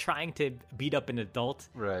like trying to beat up an adult,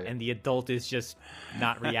 Right. and the adult is just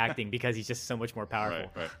not reacting because he's just so much more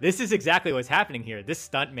powerful. Right. This is exactly what's happening here. This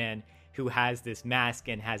stuntman who has this mask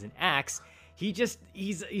and has an axe, he's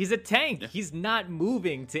a tank. He's not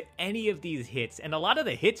moving to any of these hits, and a lot of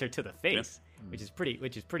the hits are to the face, which is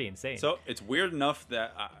pretty insane. So it's weird enough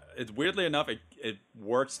that weirdly enough it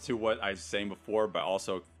works to what I was saying before, but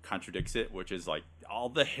also contradicts it, which is like all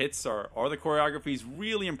the hits the choreography is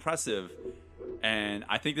really impressive, and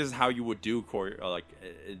I think this is how you would do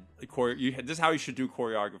this is how you should do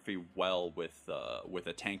choreography well with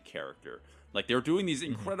a tank character. Like they're doing these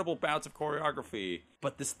incredible bouts of choreography,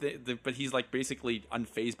 but but he's like basically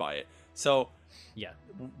unfazed by it. So yeah,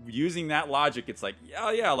 using that logic, it's like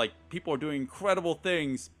yeah, like people are doing incredible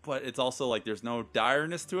things, but it's also like there's no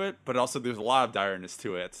direness to it, but also there's a lot of direness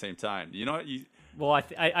to it at the same time. You know what? Well,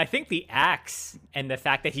 I think the axe and the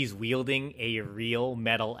fact that he's wielding a real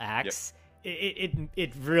metal axe,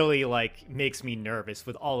 it really like makes me nervous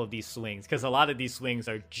with all of these swings, because a lot of these swings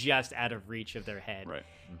are just out of reach of their head. Right.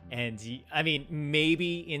 And I mean,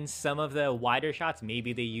 maybe in some of the wider shots,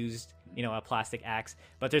 maybe they used a plastic axe,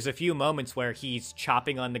 but there's a few moments where he's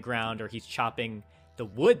chopping on the ground or he's chopping the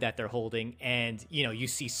wood that they're holding, and you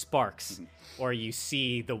see sparks or you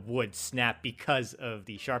see the wood snap because of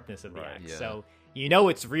the sharpness of the axe. Yeah. So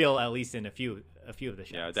it's real, at least in a few of the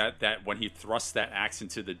shots. Yeah, that when he thrusts that axe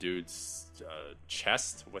into the dude's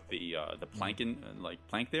chest with the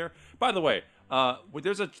plank there. By the way,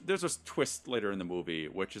 there's a twist later in the movie,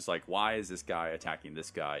 which is like, why is this guy attacking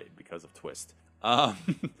this guy because of twist?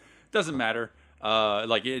 Doesn't matter.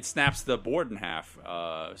 Like it snaps the board in half.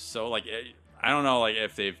 So like I don't know, like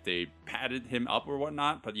if they padded him up or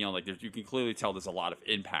whatnot, but like you can clearly tell there's a lot of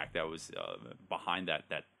impact that was behind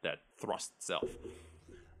that thrust itself.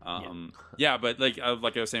 But like I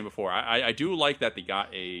was saying before, I do like that they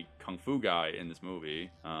got a kung fu guy in this movie.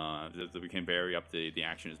 That we can vary up the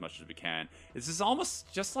action as much as we can. This is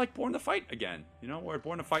almost just like Born to Fight again. Where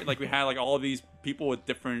Born to Fight, like we had like all of these people with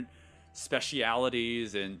different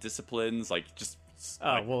specialities and disciplines, like just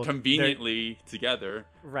conveniently together.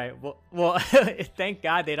 Right. Well, thank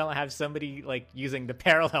God they don't have somebody like using the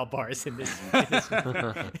parallel bars in this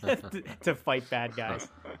to fight bad guys.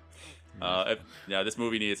 This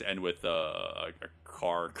movie needs to end with a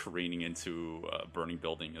car careening into a burning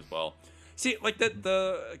building as well. See, like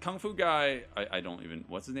the kung fu guy, I don't even,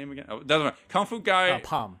 what's his name again? Oh, doesn't matter. Kung fu guy.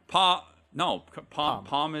 Palm.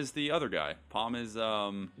 Palm is the other guy. Palm is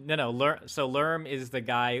No. Lerm is the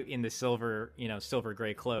guy in the silver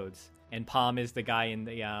gray clothes, and Palm is the guy in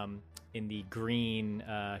the green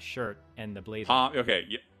shirt and the blazer. Palm. Okay.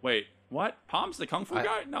 Yeah, wait. What? Palm's the kung fu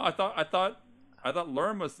guy? No, I thought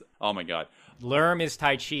Lerm was. Oh my god. Lerm is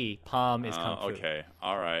Tai Chi. Palm is Kung Fu. Okay.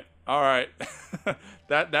 All right.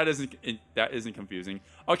 that isn't confusing.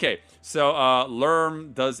 Okay. So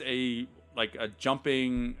Lerm does a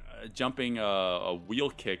jumping a wheel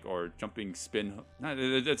kick or jumping spin.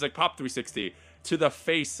 It's like Pop 360 to the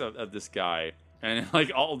face of this guy, and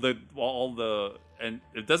like all the and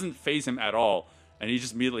it doesn't phase him at all, and he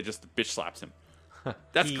just immediately just bitch slaps him.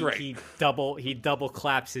 That's great. He double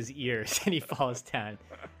claps his ears and he falls down.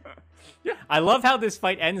 Yeah. I love how this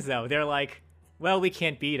fight ends though. They're like, well, we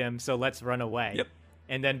can't beat him, so let's run away. Yep.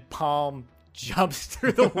 And then Palm jumps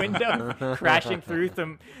through the window, crashing through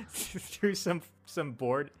some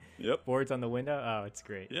boards on the window. Oh, it's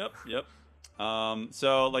great. Yep.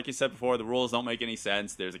 So like you said before, the rules don't make any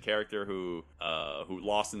sense. There's a character who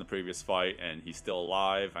lost in the previous fight, and he's still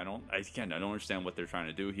alive. I don't understand what they're trying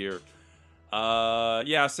to do here.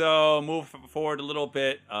 So move forward a little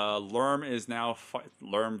bit. Lerm is now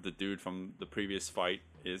Lerm, the dude from the previous fight,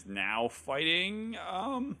 is now fighting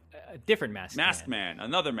A different Masked Man,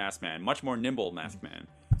 another Masked Man, much more nimble Masked Man.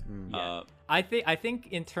 I think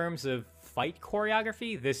in terms of fight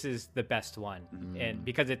choreography, this is the best one, and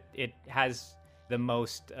because it has the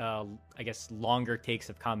most, I guess, longer takes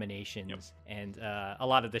of combinations, and a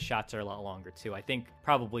lot of the shots are a lot longer too. I think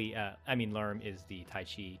probably, Lerm is the Tai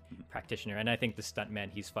Chi practitioner, and I think the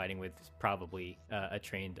stuntman he's fighting with is probably a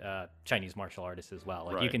trained Chinese martial artist as well.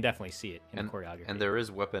 Like you can definitely see it in the choreography. And there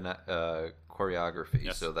is weapon choreography,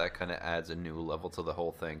 Yes. so that kind of adds a new level to the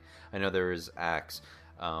whole thing. I know there is axe.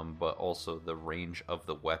 But also the range of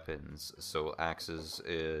the weapons. So axes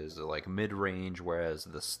is like mid-range, whereas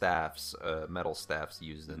the staffs, metal staffs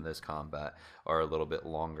used in this combat, are a little bit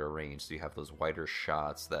longer range. So you have those wider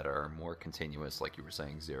shots that are more continuous, like you were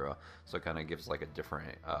saying, Zero. So it kind of gives like a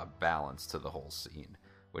different balance to the whole scene,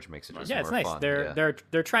 which makes it just more it's nice. fun.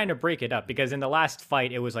 They're trying to break it up, because in the last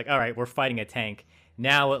fight it was like, all right, we're fighting a tank.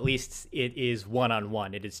 Now at least it is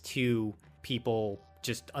one-on-one. It is two people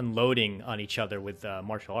just unloading on each other with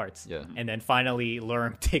martial arts. Yeah. And then finally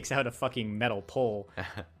Lerm takes out a fucking metal pole.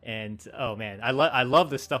 And oh man, I love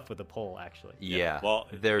the stuff with the pole, actually. Yeah. Well,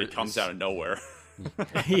 it comes out of nowhere.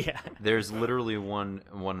 Yeah. There's literally one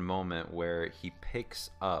moment where he picks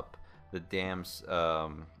up the damn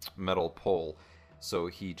metal pole, so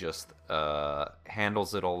he just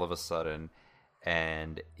handles it all of a sudden,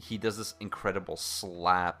 and he does this incredible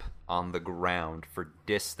slap on the ground for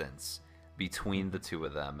distance between the two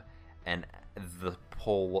of them, and the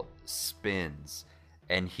pole spins,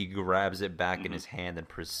 and he grabs it back in his hand and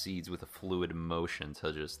proceeds with a fluid motion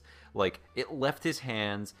to just, like, it left his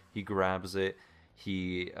hands, he grabs it,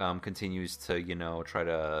 he continues to, try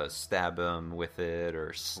to stab him with it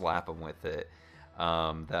or slap him with it.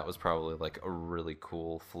 That was probably like a really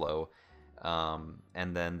cool flow.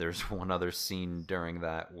 And then there's one other scene during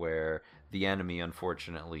that where the enemy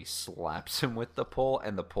unfortunately slaps him with the pole,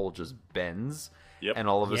 and the pole just bends. Yep. And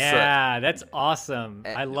all of a sudden, That's awesome.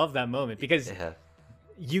 I love that moment, because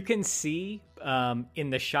you can see in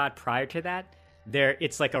the shot prior to that,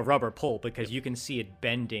 it's like a rubber pole, because you can see it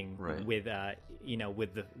bending with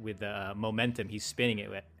with the momentum he's spinning it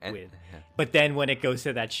with. But then when it goes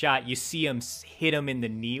to that shot, you see him hit him in the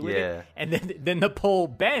knee with it, and then the pole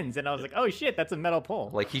bends, and I was like, oh shit, that's a metal pole.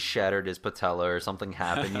 like he shattered his patella or something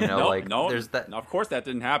happened, there's that. No, of course that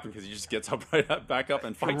didn't happen, because he just gets up back up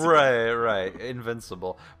and fights. Right,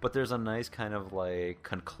 invincible. But there's a nice kind of like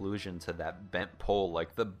conclusion to that bent pole.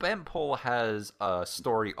 Like the bent pole has a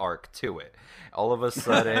story arc to it. All of a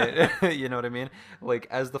sudden, you know what I mean? Like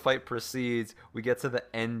as the fight proceeds, we get to the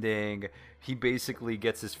ending. He basically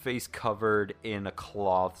gets his face covered in a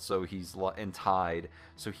cloth, so he's and tied,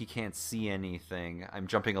 so he can't see anything. I'm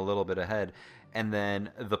jumping a little bit ahead, and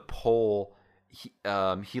then the pole.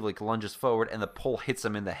 He like lunges forward, and the pole hits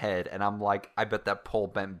him in the head, and I'm like, I bet that pole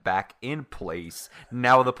bent back in place.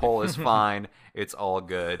 Now the pole is fine. It's all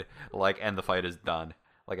good. Like, and the fight is done.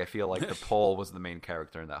 Like, I feel like the pole was the main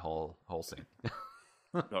character in that whole scene.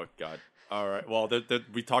 Oh god. All right. Well,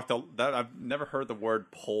 we talked that I've never heard the word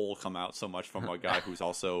pole come out so much from a guy who's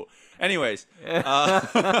also. Anyways,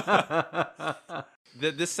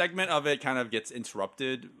 this segment of it kind of gets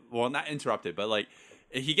interrupted. Well, not interrupted, but like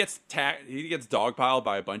he gets dogpiled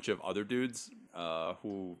by a bunch of other dudes.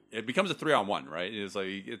 Who it becomes a 3-on-1, right? It's like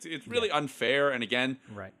it's really unfair, and again,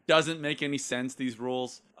 doesn't make any sense, these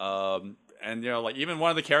rules. And like even one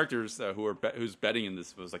of the characters who's betting in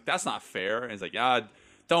this was like, that's not fair. And it's like,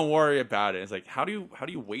 don't worry about it. It's like, how do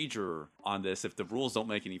you wager on this if the rules don't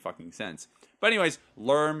make any fucking sense? But anyways,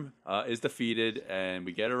 Lerm is defeated, and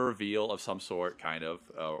we get a reveal of some sort, kind of,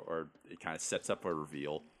 or it kind of sets up a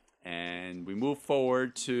reveal, and we move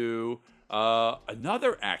forward to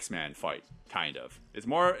another Axeman fight. Kind of. This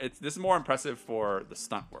is more impressive for the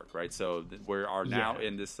stunt work, right? So we are now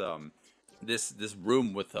in this this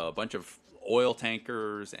room with a bunch of oil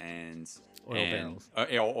tankers and oil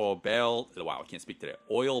barrels. Wow, I can't speak today.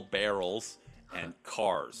 Oil barrels and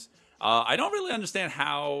cars. I don't really understand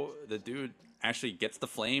how the dude actually gets the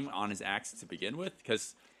flame on his axe to begin with,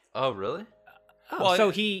 because. Oh, really? Well, so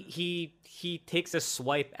he takes a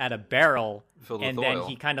swipe at a barrel, and then oil.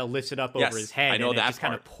 he kind of lifts it up over his head, and it just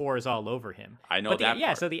kind of pours all over him. I know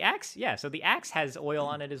that. So the axe has oil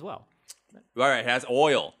on it as well. Right, it has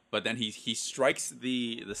oil, but then he strikes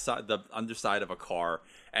the underside of a car,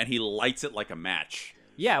 and he lights it like a match.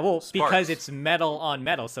 Yeah, well, Sparks. because it's metal on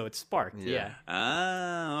metal, so it's sparked. Yeah. Yeah.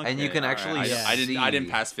 Ah, okay. And you can all actually I didn't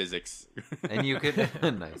see- pass physics. And you could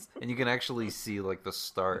nice, and you can actually see like the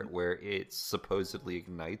start where it supposedly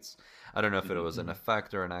ignites. I don't know if it was an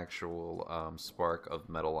effect or an actual spark of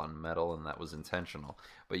metal on metal, and that was intentional.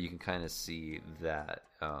 But you can kind of see that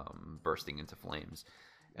bursting into flames,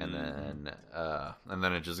 and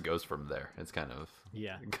then it just goes from there. It's kind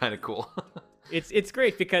of cool. It's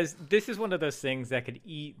great because this is one of those things that could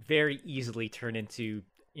very easily turn into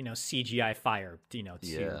CGI fire,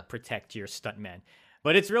 to protect your stuntmen.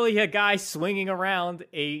 But it's really a guy swinging around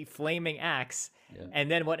a flaming axe,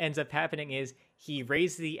 and then what ends up happening is he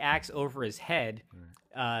raises the axe over his head.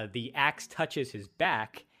 The axe touches his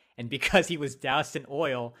back, and because he was doused in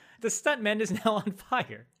oil, the stuntman is now on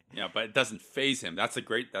fire. Yeah, but it doesn't phase him. That's the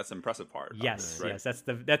impressive part. About Yes, this, right? yes,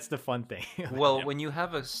 that's the fun thing. Well, when you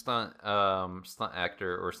have a stunt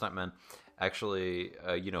actor or stuntman actually,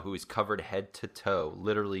 who is covered head to toe,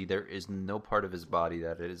 literally there is no part of his body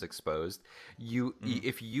that is exposed.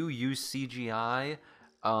 If you use CGI,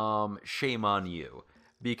 shame on you,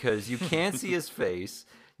 because you can't see his face.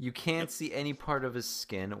 You can't see any part of his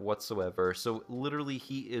skin whatsoever. So literally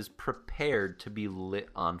he is prepared to be lit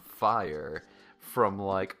on fire from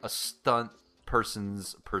like a stunt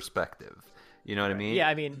person's perspective. You know what I mean? Yeah,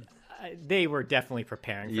 I mean, they were definitely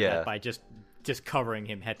preparing for that by just covering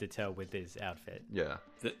him head to toe with his outfit. Yeah.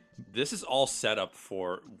 This is all set up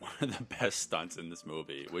for one of the best stunts in this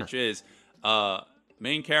movie, which is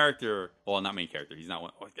main character. Well, not main character. He's not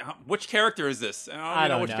one. Which character is this? I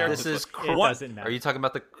don't which know. character This this is was. It What? doesn't matter. Are you talking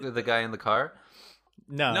about the guy in the car?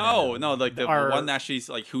 No, No, like the Our- one that she's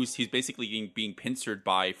like, he's basically being pincered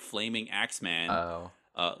by flaming Axeman,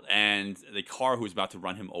 and the car who's about to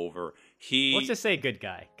run him over. Let's just say good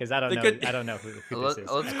guy, because I don't know. I don't know who this is.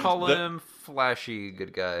 Let's call him Flashy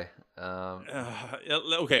Good Guy.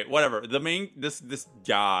 Okay, whatever. This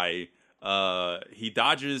guy, he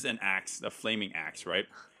dodges an axe, a flaming axe, right?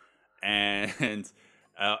 And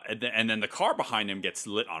then the car behind him gets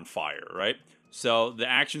lit on fire, right? So the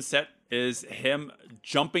action set is him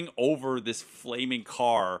jumping over this flaming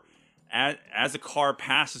car. As the car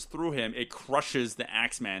passes through him, it crushes the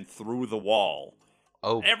Axeman through the wall.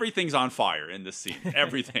 Oh, Everything's on fire in this scene.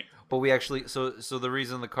 Everything. but we actually so the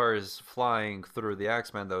reason the car is flying through the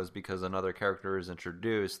Axeman though is because another character is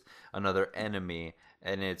introduced, another enemy,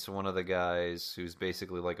 and it's one of the guys who's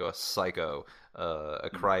basically like a psycho, a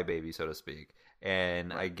crybaby, so to speak.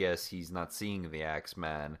 And I guess he's not seeing the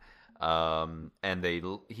Axeman. And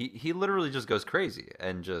he literally just goes crazy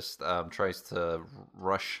and just tries to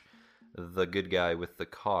rush the good guy with the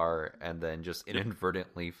car, and then just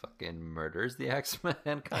inadvertently fucking murders the Axeman,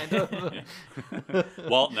 kind of.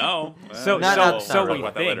 Well, no. So Not we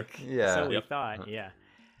about that later. think. Yeah. So we Yep. thought. Yeah.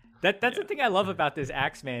 That's the thing I love about this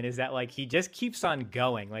Axeman is that like he just keeps on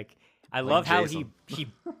going. Like I love how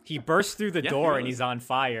he bursts through the door and he's on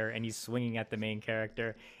fire and he's swinging at the main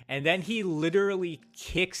character, and then he literally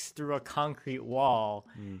kicks through a concrete wall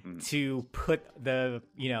to put the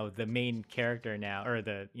main character now, or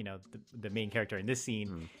the main character in this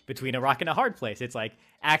scene between a rock and a hard place. It's like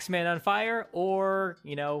Axeman on fire, or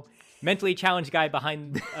mentally challenged guy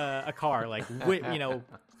behind a car. Like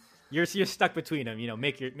You're stuck between them.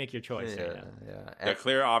 Make your choice. Yeah. The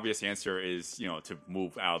clear, obvious answer is, to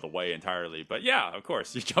move out of the way entirely. But yeah, of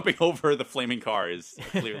course, you're jumping over the flaming car is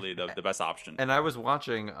clearly the best option. And I was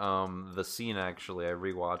watching the scene, actually. I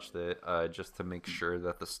rewatched it just to make sure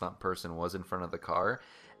that the stunt person was in front of the car.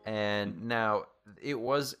 And now it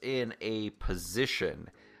was in a position.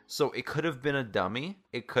 So it could have been a dummy.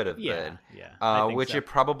 It could have been. I think which so. it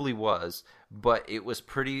probably was. But it was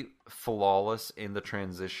pretty flawless in the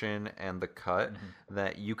transition and the cut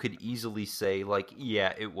that you could easily say, like,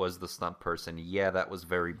 yeah, it was the stunt person. Yeah, that was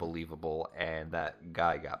very believable. And that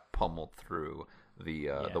guy got pummeled through the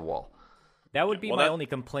wall. That would be my only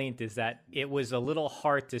complaint, is that it was a little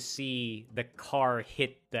hard to see the car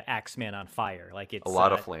hit the Axeman on fire. Like it's A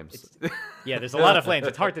lot of flames. There's a lot of flames.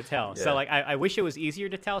 It's hard to tell. So like I wish it was easier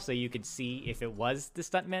to tell so you could see if it was the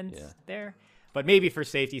stuntmen there. But maybe for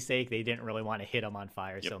safety's sake, they didn't really want to hit him on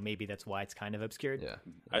fire. So maybe that's why it's kind of obscured. Yeah.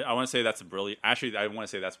 I want to say that's a brilliant. Actually, I want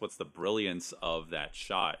to say that's what's the brilliance of that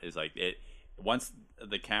shot is like it. Once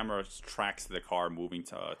the camera tracks the car moving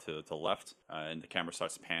to left, and the camera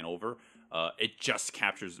starts to pan over, it just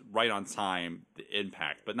captures right on time the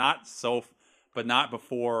impact, but not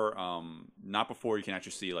before you can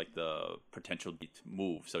actually see like the potential to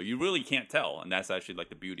move. So you really can't tell, and that's actually like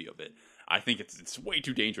the beauty of it. I think it's way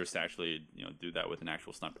too dangerous to actually do that with an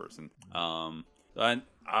actual stunt person. And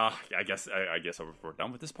I guess we're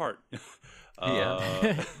done with this part.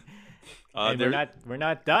 And there- we're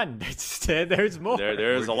not done. There's more.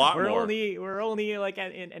 there's a lot we're more. We're only like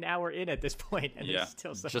an hour in at this point, and Yeah. there's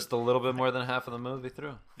still some. Just a little bit more than half of the movie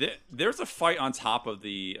through. There's a fight on top of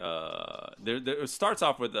the. It starts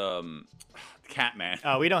off with Catman.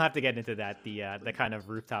 Oh, we don't have to get into that. The kind of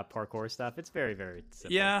rooftop parkour stuff. It's very, very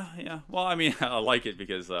simple. Yeah. Well, I mean, I like it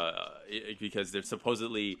because they're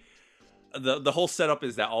supposedly the whole setup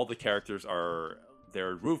is that all the characters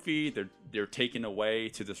they're roofie. They're taken away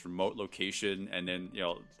to this remote location, and then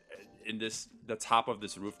in the top of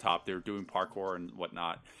this rooftop, they're doing parkour and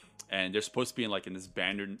whatnot. And they're supposed to be in this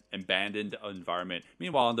abandoned environment.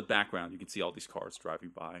 Meanwhile, in the background, you can see all these cars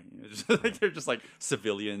driving by. They're just like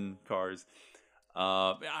civilian cars.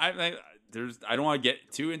 I don't want to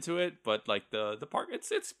get too into it, but like the park,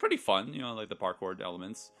 it's pretty fun. Like the parkour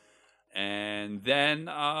elements. And then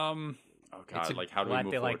oh god, like how do we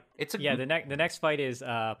move forward? The next fight is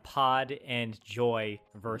Pod and Joy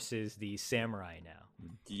versus the samurai now.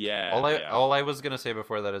 Yeah. All I was gonna say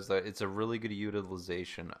before that is that it's a really good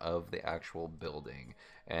utilization of the actual building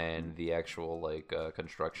and the actual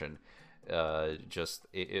construction.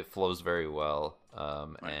 It flows very well,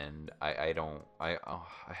 and I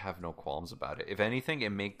have no qualms about it. If anything,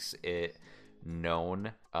 it makes it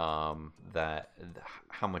known that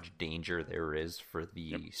how much danger there is for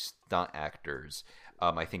the stunt actors.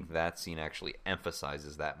 I think that scene actually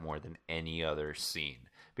emphasizes that more than any other scene.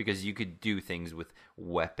 Because you could do things with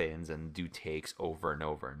weapons and do takes over and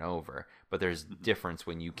over and over. But there's difference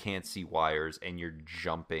when you can't see wires and you're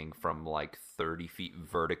jumping from 30 feet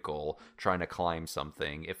vertical, trying to climb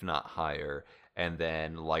something, if not higher, and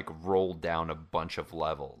then roll down a bunch of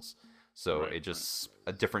levels. So it just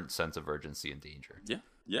a different sense of urgency and danger.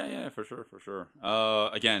 Yeah, for sure.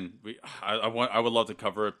 Again, I would love to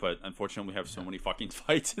cover it, but unfortunately, we have so many fucking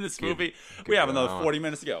fights in this movie. We have another 40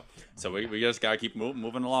 minutes to go, so we just gotta keep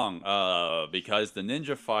moving along. Because the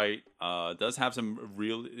ninja fight does have some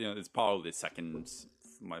real, it's probably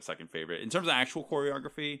my second favorite in terms of actual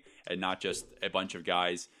choreography, and not just a bunch of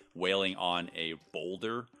guys wailing on a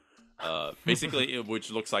boulder, basically,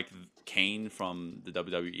 which looks like Kane from the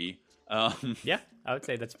WWE. Yeah, I would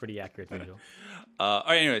say that's pretty accurate visual. All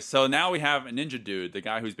right, anyway, so now we have a ninja dude, the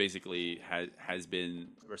guy who's basically has been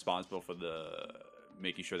responsible for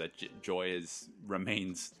making sure that Joy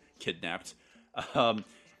remains kidnapped.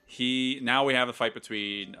 Now we have a fight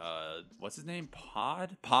between what's his name,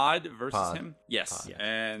 Pod versus him. Yes, Pod.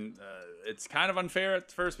 And it's kind of unfair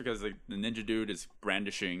at first because the ninja dude is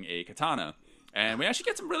brandishing a katana. And we actually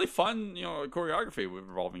get some really fun, choreography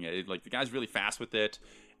involving it. The guy's really fast with it.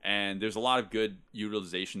 And there's a lot of good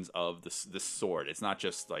utilizations of this sword. It's not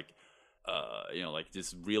just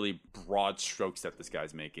just really broad strokes that this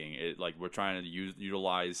guy's making. We're trying to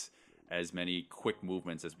utilize as many quick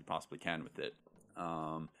movements as we possibly can with it.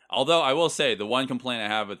 Although I will say the one complaint I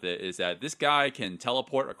have with it is that this guy can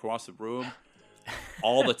teleport across the room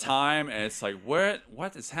all the time, and it's like, what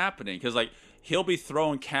is happening? Because he'll be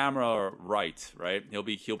throwing camera right. He'll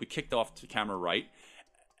be kicked off to camera right.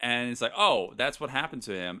 And it's like, oh, that's what happened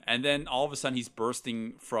to him. And then all of a sudden, he's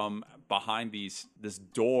bursting from behind this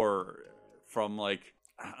door from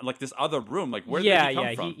this other room. Where did he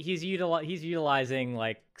come from? He's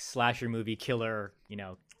utilizing slasher movie killer,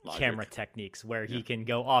 camera techniques where he can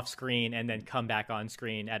go off screen and then come back on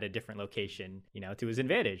screen at a different location, to his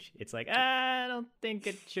advantage. It's I don't think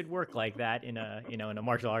it should work like that in a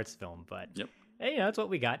martial arts film, but hey, that's what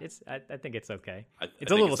we got. I think it's okay.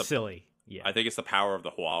 It's a little silly. Yeah, I think it's the power of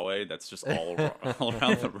the Huawei that's just all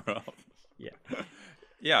around the room.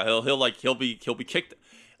 Yeah. He'll be kicked.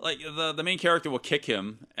 The main character will kick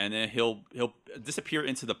him, and then he'll disappear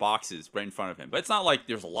into the boxes right in front of him. But it's not like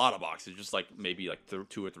there's a lot of boxes, just maybe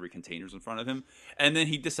 2 or 3 containers in front of him, and then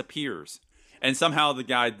he disappears, and somehow the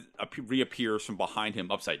guy reappears from behind him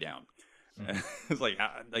upside down. It's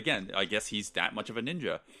again, I guess he's that much of a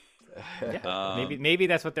ninja. Yeah, maybe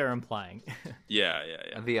that's what they're implying. Yeah.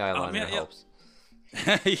 The eyeliner helps.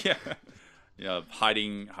 Yeah,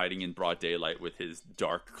 hiding in broad daylight with his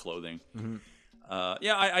dark clothing. Mm-hmm.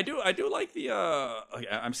 I do like the.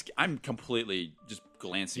 I'm completely just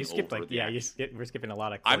glancing over. We're skipping a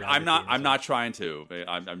lot of. I'm not trying to.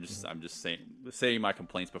 I'm just saying my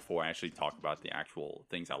complaints before I actually talk about the actual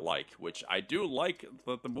things I like, which I do like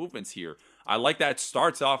the movements here. I like that it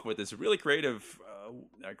starts off with this really creative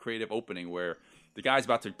opening where the guy's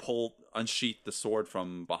about to unsheath the sword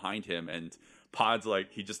from behind him, and Pod's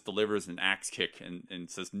he just delivers an axe kick and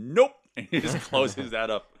says nope, and he just closes that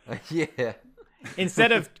up. Yeah.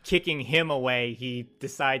 Instead of kicking him away, he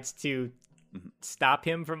decides to stop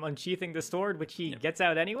him from unsheathing the sword, which he gets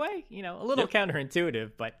out anyway. You know, a little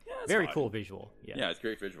counterintuitive, but very fine. cool visual. Yeah, it's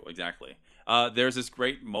great visual. Exactly. There's this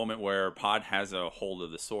great moment where Pod has a hold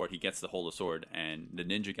of the sword. He gets the hold of the sword, and the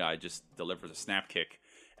ninja guy just delivers a snap kick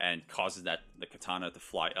and causes the katana to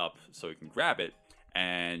fly up so he can grab it.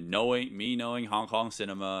 And knowing Hong Kong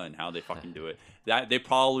cinema and how they fucking do it, that they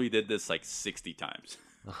probably did this like 60 times.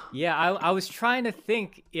 Yeah, I was trying to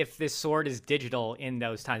think if this sword is digital in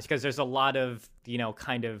those times, because there's a lot of, you know,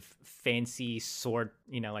 kind of fancy sword,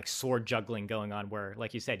 you know, like sword juggling going on where,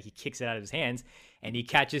 like you said, he kicks it out of his hands and he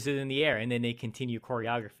catches it in the air and then they continue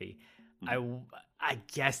choreography. I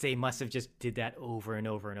guess they must have just did that over and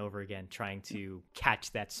over and over again, trying to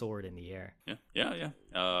catch that sword in the air. Yeah.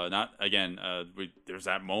 Not again. There's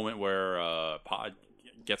that moment where Pod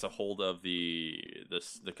gets a hold of the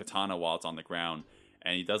katana while it's on the ground,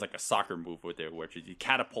 and he does like a soccer move with it, where he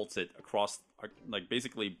catapults it across, like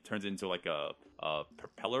basically turns it into like a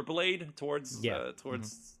propeller blade towards the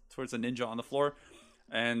ninja on the floor.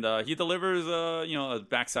 And he delivers, a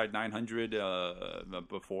backside 900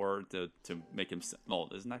 before to make him. No,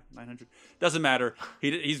 isn't that 900? Doesn't matter.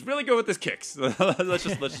 He's really good with his kicks. let's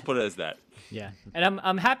just put it as that. Yeah, and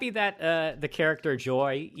I'm happy that the character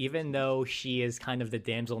Joy, even though she is kind of the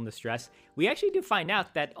damsel in distress, we actually do find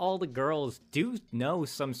out that all the girls do know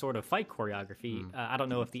some sort of fight choreography. I don't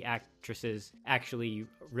know if the actresses actually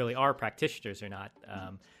really are practitioners or not.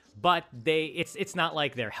 But it's not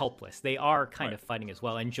like they're helpless. They are kind of fighting as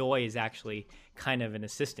well. And Joy is actually kind of an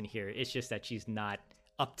assistant here. It's just that she's not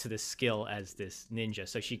up to the skill as this ninja.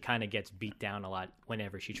 So she kind of gets beat down a lot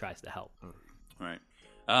whenever she tries to help. Right.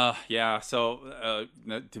 So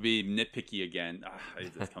to be nitpicky again,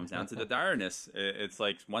 it comes down to the direness. It's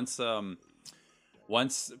like once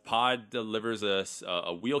Pod delivers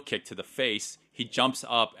a wheel kick to the face, he jumps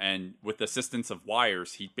up and with the assistance of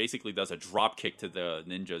wires, he basically does a drop kick to the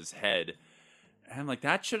ninja's head. And I'm like,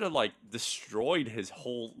 that should have like destroyed his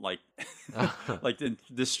whole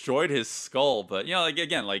destroyed his skull. But you know, like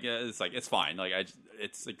again, like it's fine. Like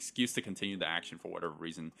it's an excuse to continue the action for whatever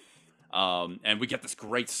reason. And we get this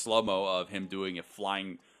great slow-mo of him doing a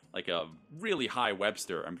flying like a really high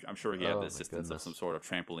Webster. I'm sure he had the assistance of some sort of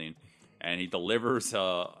trampoline. And he delivers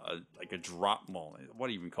like a drop. Well, what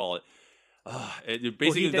do you even call it? It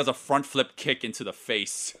basically does a front flip kick into the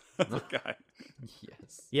face of the guy.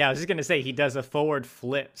 Yes. Yeah, I was just going to say he does a forward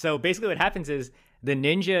flip. So basically what happens is the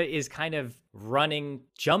ninja is kind of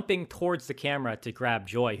jumping towards the camera to grab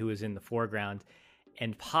Joy, who is in the foreground.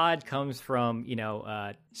 And Pod comes from,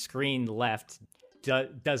 screen left,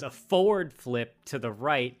 does a forward flip to the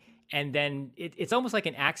right. And then it's almost like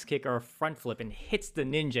an axe kick or a front flip and hits the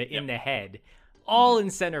ninja in the head. All in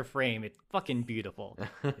center frame. It's fucking beautiful.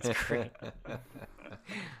 It's great.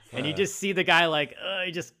 And you just see the guy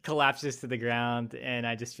he just collapses to the ground, and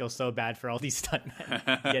I just feel so bad for all these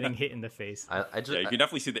stuntmen getting hit in the face. You can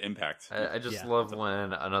definitely see the impact. I just love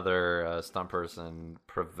when another stunt person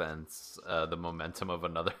prevents the momentum of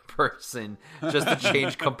another person just to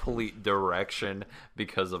change complete direction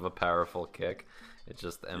because of a powerful kick. It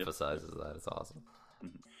just emphasizes that. It's awesome.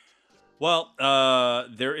 Well,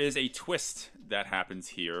 there is a twist that happens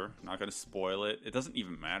here. I'm not going to spoil it. It doesn't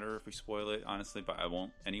even matter if we spoil it, honestly, but I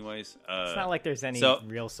won't anyways. It's not like there's any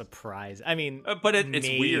real surprise. I mean, but it's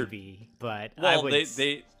weird. But well, I would...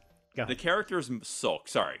 the characters sulk.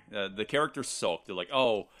 Sorry, the characters sulk. They're like,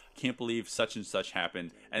 "Oh, can't believe such and such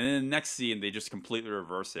happened," and then the next scene they just completely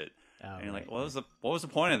reverse it. And you're like, "What was the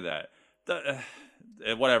point of that?"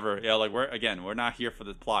 Whatever. Yeah, like we're not here for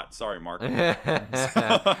the plot. Sorry, Mark.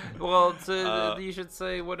 Well, you should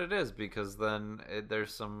say what it is, because then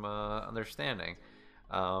there's some understanding.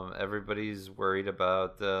 Everybody's worried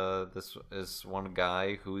about this one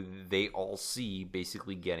guy who they all see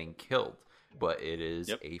basically getting killed, but it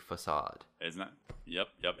is a facade. It's not. Yep.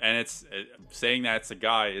 And saying that it's a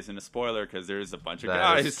guy isn't a spoiler because there's a bunch of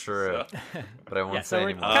guys. That is true. So. But I won't say so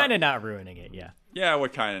we're anymore. kind of not ruining it. Yeah. Yeah, we're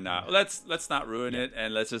kind of not. Let's not ruin it,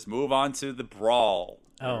 and let's just move on to the brawl.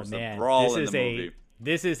 There's a brawl in the movie.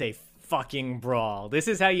 This is a fucking brawl. This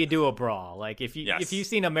is how you do a brawl. Like if you've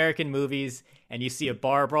seen American movies and you see a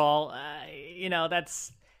bar brawl,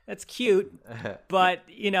 that's cute, but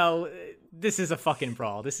this is a fucking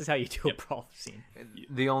brawl. This is how you do a brawl scene.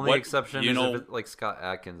 The only exception is if like Scott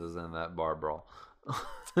Adkins is in that bar brawl.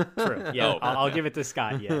 True. Yeah, I'll give it to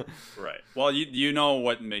Scott. Yeah. Right. Well, you know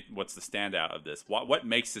what's the standout of this? What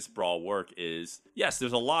makes this brawl work is yes,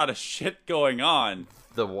 there's a lot of shit going on.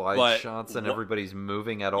 The wide shots and everybody's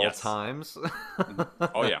moving at all times.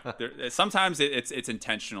 Oh yeah. Sometimes it's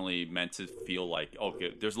intentionally meant to feel like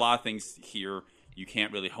there's a lot of things here. you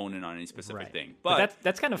can't really hone in on any specific Right. thing. But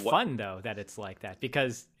that's kind of what- fun though that it's like that,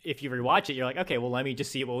 because if you rewatch it, you're like, okay, well, let me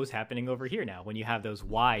just see what was happening over here now. When you have those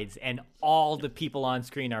wides and all the people on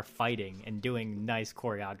screen are fighting and doing nice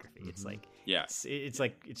choreography, it's like Yeah.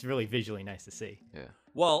 it's really visually nice to see. Yeah.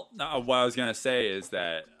 Well, what I was gonna say is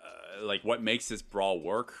that, like, what makes this brawl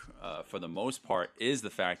work, for the most part, is the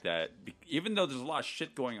fact that even though there's a lot of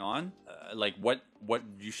shit going on, like what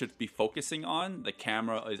you should be focusing on, the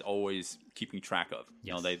camera is always keeping track of.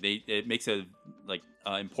 You know, it makes a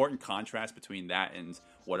important contrast between that and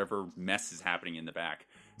whatever mess is happening in the back.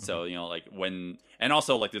 So, you know, like and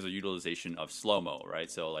also like there's a utilization of slow-mo, right?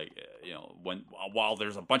 So like, you know, while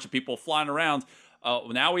there's a bunch of people flying around,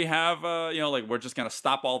 now we have, you know, like we're just going to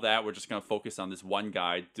stop all that. We're just going to focus on this one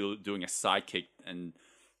guy doing a side kick and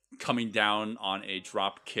coming down on a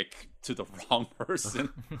drop kick to the wrong person.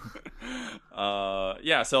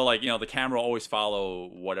 Yeah. So like, you know, the camera will always follow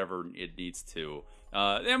whatever it needs to.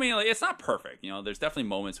 I mean, like, it's not perfect. You know, there's definitely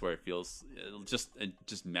moments where it feels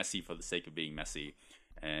just messy for the sake of being messy.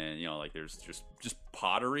 And, you know, like there's just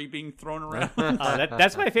pottery being thrown around.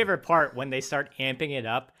 That's my favorite part, when they start amping it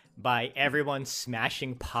up by everyone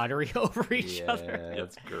smashing pottery over each other.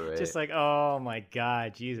 That's great. Just like, oh my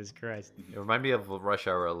God, Jesus Christ. It reminded me of Rush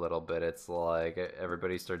Hour a little bit. It's like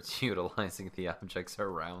everybody starts utilizing the objects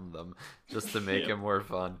around them just to make it more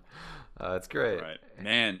fun. It's great. Right.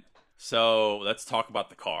 Man, so let's talk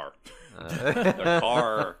about the car.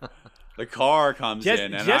 The car comes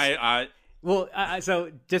in, and I Well,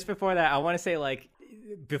 so just before that, I want to say, like,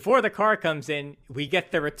 before the car comes in, we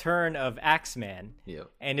get the return of Axeman. Yep.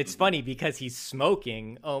 And it's funny because he's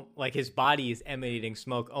smoking, like his body is emanating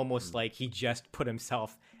smoke, almost like he just put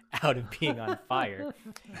himself out of being on fire.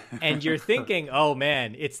 And you're thinking, oh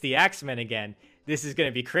man, it's the Axeman again. This is going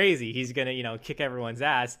to be crazy. He's going to, you know, kick everyone's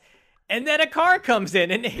ass. And then a car comes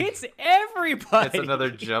in and hits everybody. It's another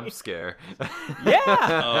jump scare.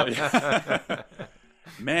 Yeah.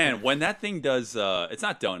 Man, when that thing does, it's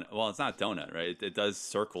not donut. Well, it's not donut, right? It does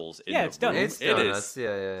circles. Yeah, it's donut. It's donuts.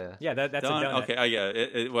 Yeah. Yeah, that's Donut? a donut.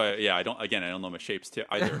 Okay, well, yeah. I don't know my shapes too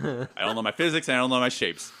either. I don't know my physics, and I don't know my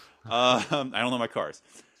shapes. I don't know my cars.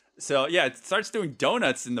 So yeah, it starts doing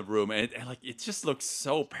donuts in the room, and like it just looks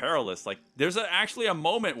so perilous. Like there's actually a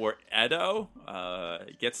moment where Edo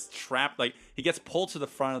gets trapped. Like he gets pulled to the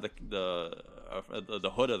front of the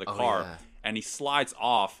hood of the car, and he slides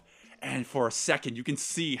off. And for a second, you can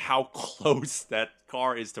see how close that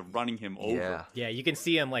car is to running him over. Yeah, you can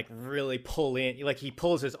see him like really pull in, like he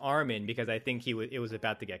pulls his arm in because I think it was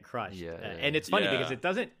about to get crushed. Yeah. And it's funny because it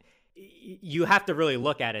doesn't. You have to really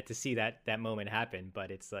look at it to see that moment happen, but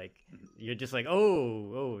it's like you're just like,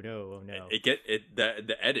 oh no.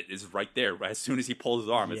 The edit is right there. Right as soon as he pulls his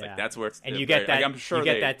arm, it's like that's where it's. And you get that. I'm sure you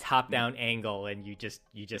get that top down angle, and you just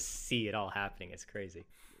see it all happening. It's crazy.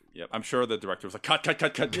 Yep, I'm sure the director was like, cut. Like,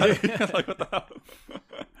 what the hell?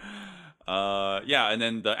 Yeah, and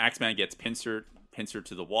then the Axeman gets pincered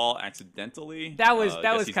to the wall accidentally. That was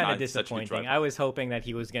he's kind not of disappointing. such a good I was hoping that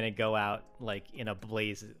he was gonna go out like in a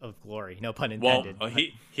blaze of glory. No pun intended. Well,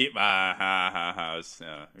 he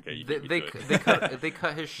okay. They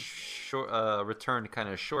cut his return kind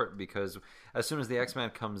of short, because as soon as the X-Man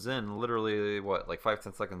comes in, literally like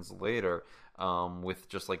 5-10 seconds later, with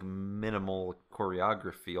just like minimal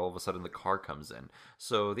choreography, all of a sudden the car comes in.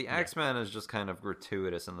 So the X-Man is just kind of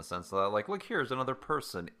gratuitous in the sense that, like, look, here's another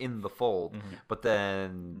person in the fold, but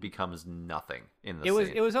then becomes nothing in the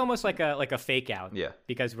scene. It was almost like a fake out. Yeah.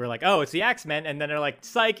 Because we're like, oh, it's the X-Men, and then they're like,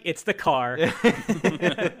 psych, it's the car.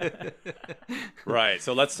 Right.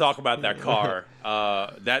 So let's talk about that car.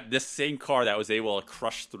 This same car that was able to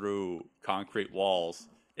crush through concrete walls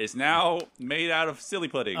is now made out of silly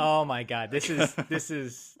pudding. Oh my God, this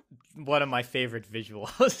is one of my favorite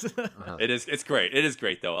visuals. It's great. It is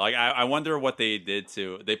great though. Like I wonder what they did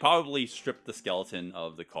to. They probably stripped the skeleton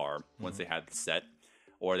of the car once they had the set,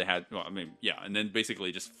 or they had. Well, I mean, yeah, and then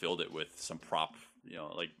basically just filled it with some prop. You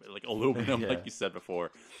know, like aluminum, like you said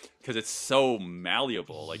before, because it's so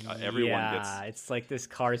malleable. Like everyone gets. Yeah, it's like this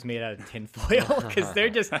car's made out of tinfoil, because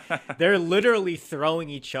they're literally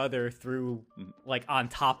throwing each other through, like on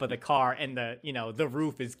top of the car, and the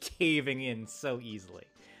roof is caving in so easily.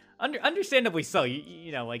 Understandably so.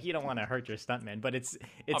 You know, like you don't want to hurt your stuntman, but it's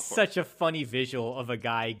such a funny visual of a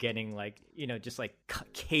guy getting just like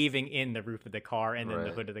caving in the roof of the car and then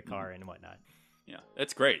the hood of the car and whatnot. Yeah,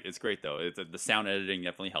 it's great. It's great though. The sound editing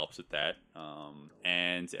definitely helps with that.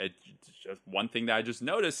 And just one thing that I just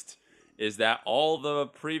noticed is that all the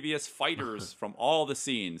previous fighters from all the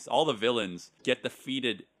scenes, all the villains, get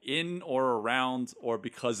defeated in or around or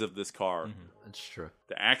because of this car. That's true.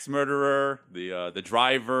 The axe murderer, the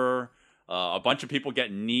driver, A bunch of people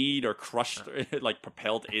get kneed or crushed, like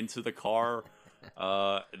propelled into the car.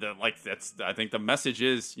 That's. I think the message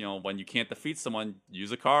is, when you can't defeat someone,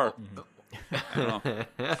 use a car.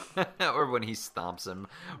 Or when he stomps him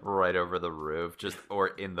right over the roof, or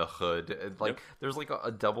in the hood. There's like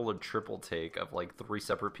a double or triple take of like 3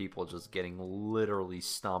 separate people just getting literally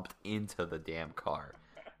stomped into the damn car.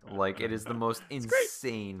 Like, it is the most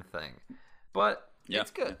insane thing, but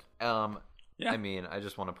it's good. I mean, I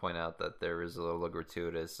just want to point out that there is a little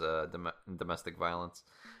gratuitous domestic violence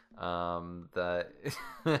that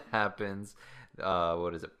happens.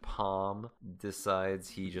 What is it? Palm decides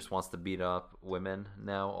he just wants to beat up women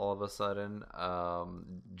now all of a sudden.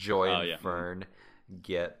 Joy and Fern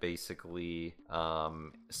get basically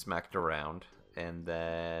smacked around, and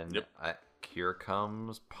then here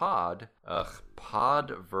comes Pod.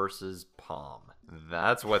 Pod versus Palm.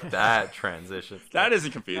 That's what that transition. That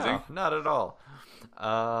isn't confusing. No, not at all.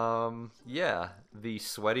 The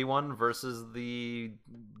sweaty one versus the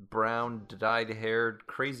brown, dyed-haired,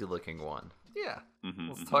 crazy-looking one. Yeah,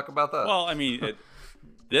 let's talk about that. Well, I mean,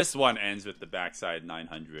 this one ends with the backside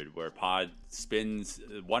 900, where Pod spins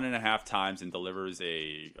 1.5 times and delivers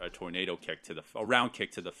a tornado kick a round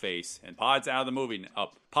kick to the face, and Pod's out of the movie.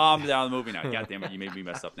 Palm's out of the movie now. God damn it, you made me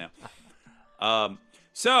mess up now.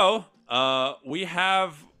 So we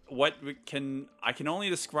have what I can only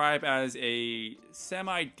describe as a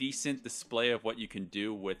semi-decent display of what you can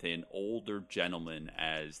do with an older gentleman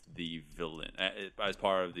as the villain, as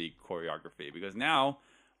part of the choreography. Because now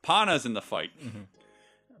Pana's in the fight.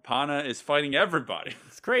 Pana is fighting everybody.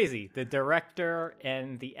 It's crazy. The director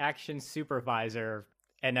and the action supervisor,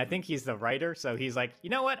 and I think he's the writer, so he's like, you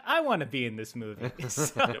know what? I want to be in this movie.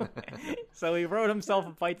 So he wrote himself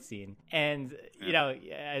a fight scene. And,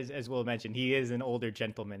 as Will mentioned, he is an older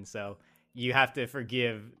gentleman, so you have to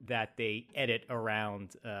forgive that they edit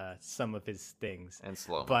around some of his things. And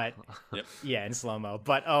slow-mo. But, yeah, in slow-mo.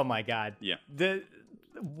 But, oh my God. Yeah.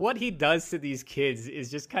 What he does to these kids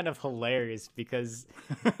is just kind of hilarious because,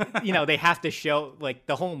 they have to show, like,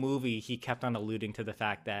 the whole movie, he kept on alluding to the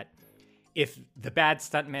fact that if the bad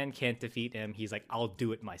stuntman can't defeat him, he's like, I'll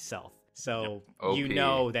do it myself. So you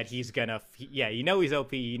know that he's gonna, he's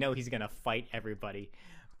OP, he's gonna fight everybody.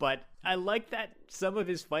 But I like that some of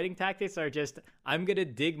his fighting tactics are just, I'm gonna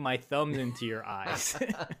dig my thumbs into your eyes.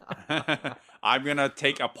 I'm gonna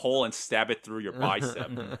take a pole and stab it through your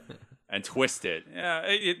bicep and twist it. Yeah,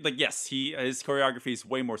 his choreography is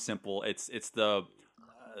way more simple. It's the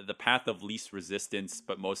path of least resistance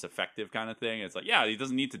but most effective kind of thing. It's like, he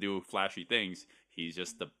doesn't need to do flashy things. He's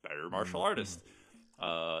just a better martial artist.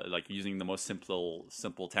 Like using the most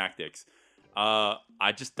simple tactics.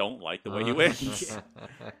 I just don't like the way he wins.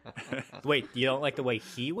 Wait, you don't like the way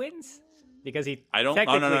he wins? Because he no.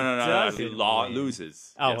 He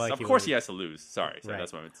loses. Oh, yes, like of course he has to lose. Sorry, right.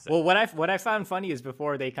 That's what I meant to say. Well, what I found funny is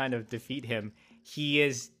before they kind of defeat him, he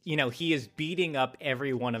is beating up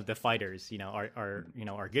every one of the fighters,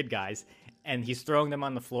 our good guys, and he's throwing them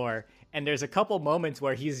on the floor. And there's a couple moments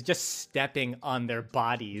where he's just stepping on their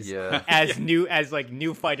bodies as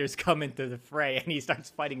new fighters come into the fray, and he starts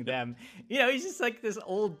fighting them. He's just like this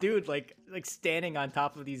old dude, like standing on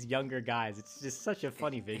top of these younger guys. It's just such a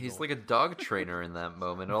funny visual. He's like a dog trainer in that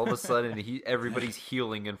moment. All of a sudden, everybody's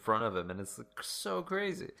healing in front of him, and it's so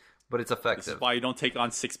crazy. But it's effective. This is why you don't take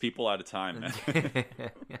on 6 people at a time, man.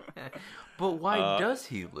 But why does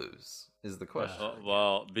he lose? Is the question.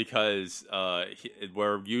 Well, because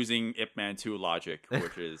we're using Ip Man 2 logic,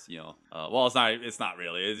 which is, it's not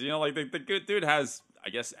really. It's, like the good dude has, I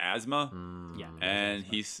guess, asthma. Yeah. And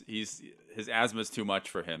his asthma is too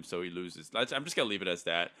much for him, so he loses. I'm just gonna leave it as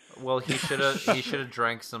that. Well, he should have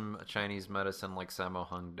drank some Chinese medicine like Sammo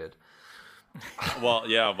Hung did.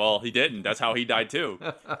 Well, he didn't. That's how he died too.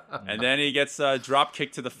 And then he gets a drop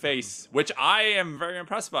kick to the face, which I am very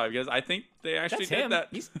impressed by because I think they actually did that.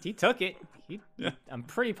 He took it. I'm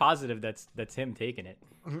pretty positive that's him taking it.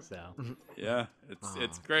 So yeah,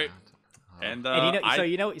 it's great. And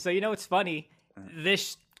it's funny.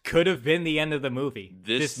 This could have been the end of the movie.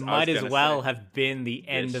 This might as well have been the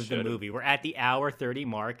end of the movie. We're at the hour 30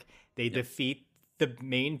 mark. They defeat the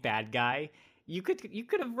main bad guy. You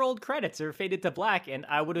could have rolled credits or faded to black, and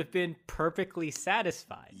I would have been perfectly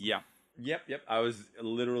satisfied. Yeah. Yep. I was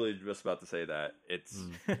literally just about to say that.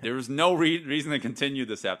 There was no reason to continue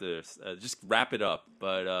this after this. Just wrap it up.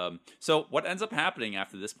 But so what ends up happening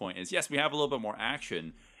after this point is, yes, we have a little bit more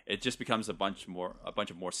action. It just becomes a bunch of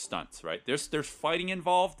more stunts, right? There's fighting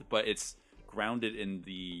involved, but it's grounded in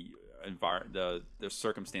the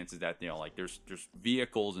circumstances that there's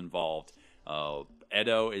vehicles involved.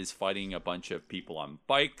 Edo is fighting a bunch of people on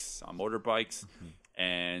motorbikes,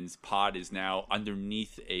 and Pod is now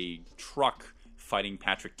underneath a truck fighting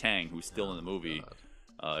Patrick Tang, who's still in the movie.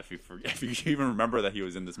 If you even remember that he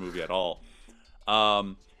was in this movie at all.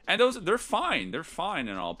 And they're fine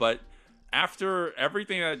and all, but after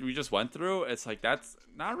everything that we just went through, it's like that's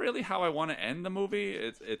not really how I want to end the movie.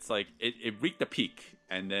 It's like it reached the peak,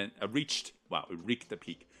 and then it reached the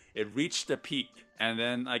peak. It reached the peak, and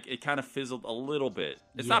then like it kind of fizzled a little bit.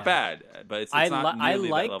 It's not bad, but it's not nearly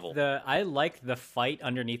that level. I like the fight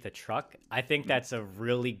underneath the truck. I think that's a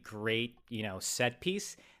really great, set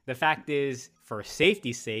piece. The fact is, for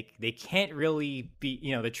safety's sake, they can't really be,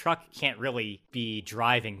 the truck can't really be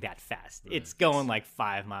driving that fast. It's going like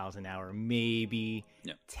 5 miles an hour, maybe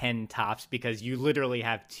 10 tops, because you literally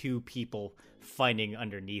have two people fighting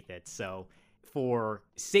underneath it. So for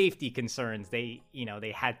safety concerns, they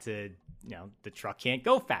had to, the truck can't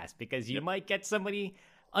go fast because you might get somebody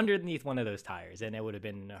underneath one of those tires, and it would have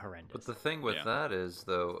been horrendous. But the thing with that is,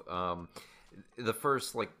 though, the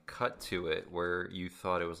first cut to it where you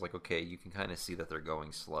thought it was like, okay, you can kind of see that they're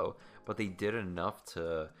going slow, but they did enough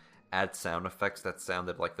to add sound effects that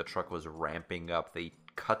sounded like the truck was ramping up. They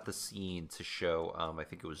cut the scene to show, I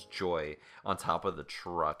think it was Joy on top of the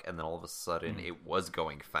truck, and then all of a sudden it was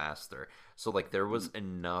going faster. So there was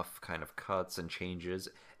enough kind of cuts and changes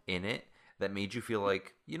in it that made you feel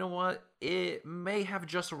like, you know what, it may have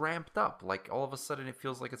just ramped up. All of a sudden it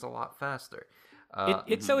feels like it's a lot faster.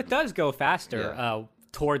 So it does go faster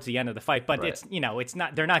towards the end of the fight, but Right. it's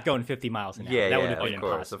not. They're not going 50 miles an hour. Yeah, that would have been of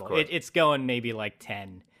course, impossible. of course. It's going maybe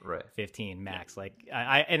 10, Right. 15 max.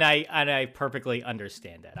 I perfectly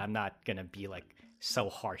understand that. I'm not gonna be so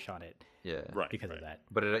harsh on it. Yeah. Right. Because of that.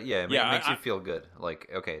 But it makes you feel good.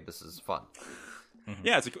 Okay, this is fun.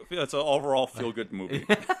 Yeah, it's an overall feel good movie.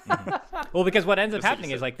 Well, because what ends up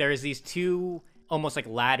happening is there's these two almost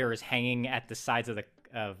ladders hanging at the sides of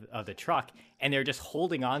the truck, and they're just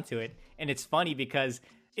holding on to it. And it's funny because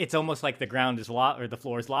it's almost like the ground is or the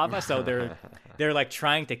floor is lava, so they're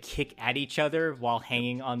trying to kick at each other while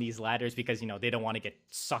hanging on these ladders because they don't want to get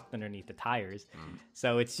sucked underneath the tires.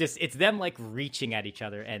 So it's them reaching at each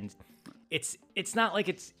other, and it's not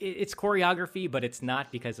it's choreography, but it's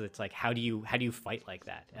not, because it's how do you fight like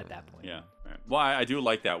that at that point? Yeah. Well, I do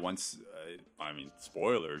like that once.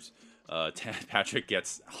 Spoilers. Patrick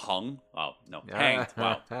gets hung. Oh no, hanged.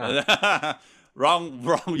 Wow,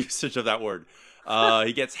 wrong usage of that word.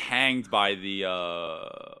 He gets hanged by the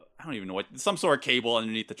I don't even know some sort of cable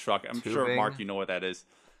underneath the truck. I'm sure Mark, you know what that is.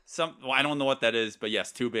 I don't know what that is, but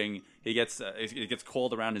yes, tubing. He gets it gets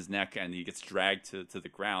coiled around his neck, and he gets dragged to the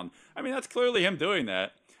ground. That's clearly him doing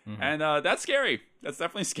that. And that's scary. That's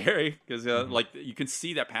definitely scary because you can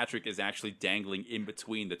see that Patrick is actually dangling in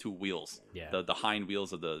between the two wheels, the hind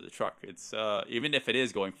wheels of the truck. It's even if it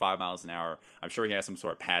is going 5 miles an hour, I'm sure he has some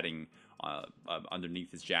sort of padding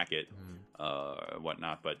underneath his jacket,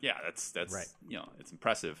 whatnot. But yeah, that's right. It's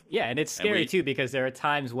impressive. Yeah, and it's scary too, because there are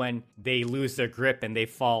times when they lose their grip and they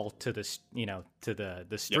fall to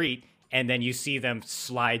the street, and then you see them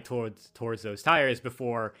slide towards those tires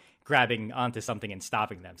before grabbing onto something and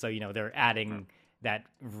stopping them. So they're adding that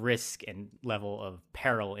risk and level of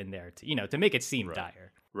peril in there to make it seem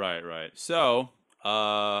dire. Right. So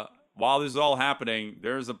while this is all happening,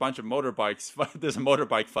 there's a bunch of motorbikes. There's a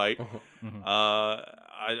motorbike fight.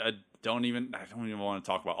 I don't even want to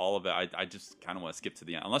talk about all of it. I just kind of want to skip to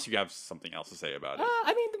the end, unless you have something else to say about it.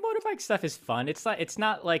 The motorbike stuff is fun. It's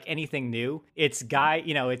not like anything new. It's guys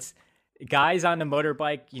on the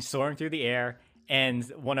motorbike soaring through the air, and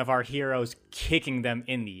one of our heroes kicking them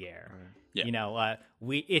in the air. Yeah.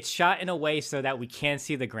 It's shot in a way so that we can't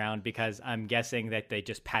see the ground, because I'm guessing that they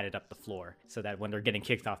just padded up the floor so that when they're getting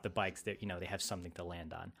kicked off the bikes, they have something to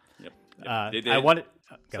land on. Yep. I wanted.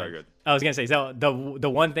 Sorry, good. I was gonna say, so the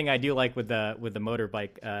one thing I do like with the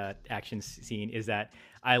motorbike action scene is that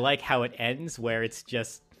I like how it ends, where it's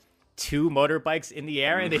just two motorbikes in the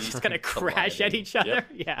air and they just kind of crash at each other.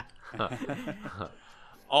 Yep. Yeah.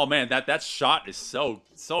 Oh man, that shot is so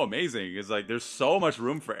amazing. It's there's so much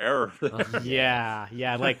room for error. Yeah.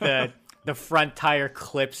 Like the front tire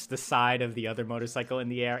clips the side of the other motorcycle in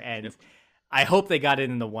the air, and I hope they got it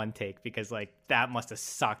in the one take, because that must have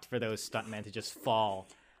sucked for those stuntmen to just fall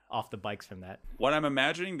off the bikes from that. What I'm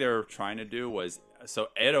imagining they're trying to do was, so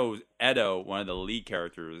Edo, one of the lead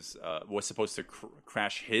characters, was supposed to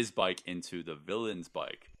crash his bike into the villain's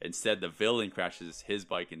bike. Instead, the villain crashes his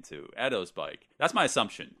bike into Edo's bike. That's my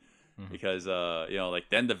assumption, because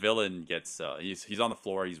then the villain gets he's on the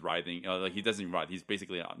floor, he's writhing. He doesn't even writhe. He's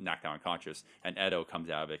basically knocked out unconscious, and Edo comes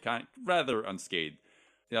out of it kind of rather unscathed.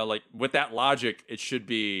 With that logic, it should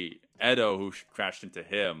be Edo who crashed into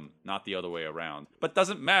him, not the other way around. But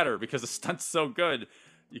doesn't matter because the stunt's so good.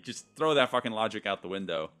 You just throw that fucking logic out the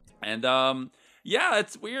window. And yeah,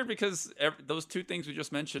 it's weird because those two things we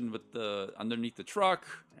just mentioned with the underneath the truck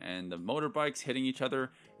and the motorbikes hitting each other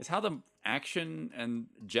is how the action and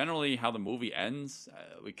generally how the movie ends.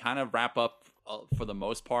 We kind of wrap up for the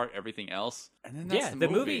most part everything else, and then that's the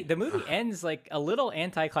movie. The movie ends like a little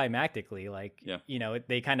anticlimactically. Like, you know,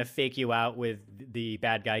 they kind of fake you out with the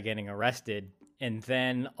bad guy getting arrested, and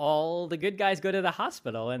then all the good guys go to the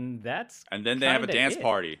hospital, and then they have a dance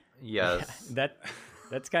party. Yes,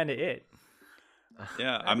 that's kind of it.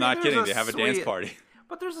 Yeah, I'm not kidding. They have a dance party.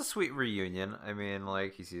 But there's a sweet reunion. I mean,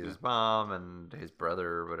 like, he sees his mom and his brother,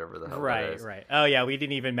 or whatever the hell that is. Right. Oh, yeah, we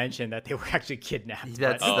didn't even mention that they were actually kidnapped.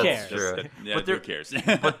 That's true. Yeah, who cares?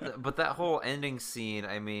 but that whole ending scene,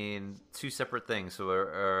 I mean, two separate things. So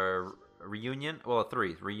a reunion, well,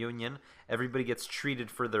 three. Reunion, everybody gets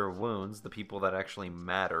treated for their wounds, the people that actually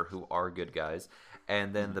matter, who are good guys.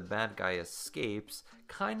 And then the bad guy escapes,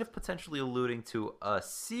 kind of potentially alluding to a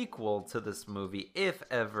sequel to this movie, if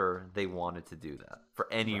ever they wanted to do that for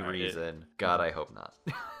any reason. God, I hope not.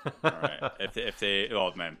 All right. If they,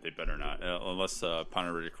 oh man, they better not. Unless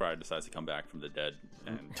Pana Really Cry decides to come back from the dead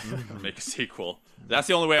and make a sequel. That's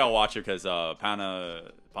the only way I'll watch it because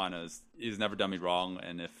he's never done me wrong,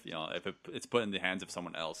 and if it's put in the hands of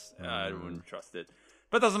someone else, I wouldn't trust it.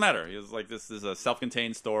 But it doesn't matter. He was like, this is a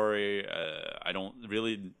self-contained story. I don't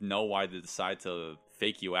really know why they decide to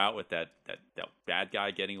fake you out with that bad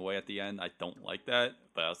guy getting away at the end. I don't like that.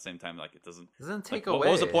 But at the same time, like, it doesn't take away. What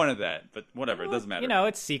was the point of that? But whatever, it doesn't matter. You know,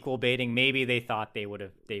 it's sequel baiting. Maybe they thought they would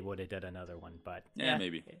have did another one, but yeah,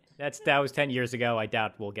 maybe. That was 10 years ago. I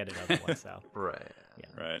doubt we'll get another one. So right.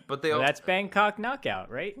 Yeah. Right. But that's Bangkok Knockout,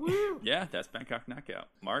 right? Yeah, that's Bangkok Knockout.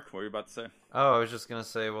 Mark, what were you about to say? Oh, I was just gonna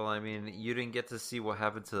say, well, I mean, you didn't get to see what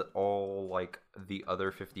happened to all, like, the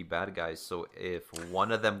other 50 bad guys, so if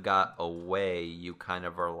one of them got away, you kind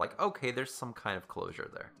of are like, okay, there's some kind of closure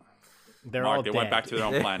there. They're Mark, all they dead. went back to their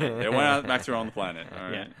own planet. They went back to their own planet. All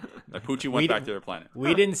right. Yeah. Like Poochie went back to their planet.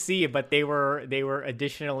 We didn't see it, but they were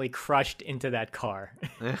additionally crushed into that car.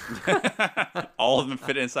 All of them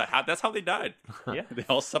fit inside. That's how they died. Yeah. They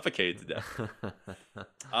all suffocated to death.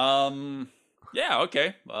 Yeah,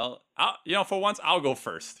 okay. Well, for once, I'll go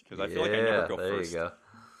first because I feel like I never go first. There you go.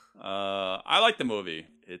 I like the movie.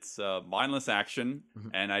 It's mindless action,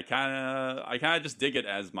 and I kind of just dig it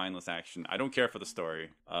as mindless action. I don't care for the story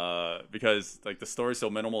because like the story's so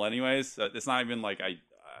minimal, anyways. It's not even like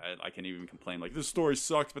I can even complain like the story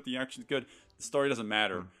sucks, but the action's good. The story doesn't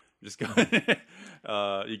matter. Just go in it.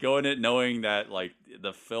 You go in it knowing that like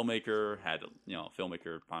the filmmaker had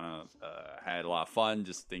Pana had a lot of fun,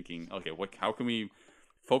 just thinking, okay, how can we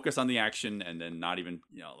focus on the action and then not even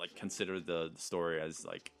like consider the story as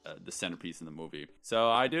like the centerpiece in the movie. So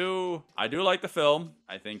I do like the film.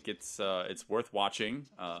 I think it's worth watching,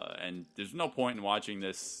 and there's no point in watching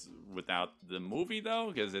this without the movie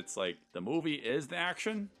though, because it's like the movie is the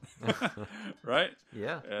action. Right?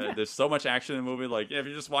 Yeah. There's so much action in the movie. Like if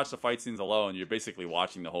you just watch the fight scenes alone, you're basically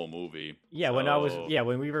watching the whole movie. Yeah, so...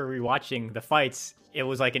 when we were rewatching the fights, it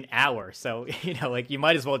was like an hour. So like you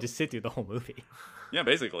might as well just sit through the whole movie. Yeah,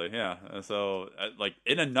 basically, yeah. So, like,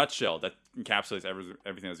 in a nutshell, that encapsulates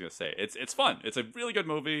everything I was going to say. It's fun. It's a really good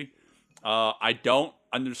movie. I don't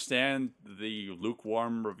understand the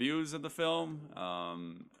lukewarm reviews of the film. I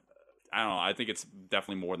don't know. I think it's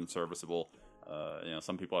definitely more than serviceable.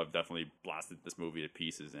 Some people have definitely blasted this movie to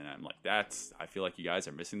pieces, and I'm like, I feel like you guys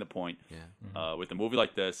are missing the point. Yeah. With a movie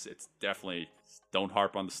like this, it's definitely don't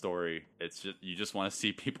harp on the story. It's just you just want to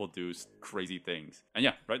see people do crazy things, and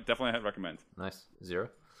yeah, right. Definitely I'd recommend. Nice. Zero.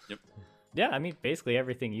 Yep. Yeah, I mean, basically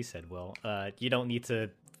everything you said, Will. You don't need to.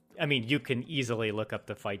 I mean, you can easily look up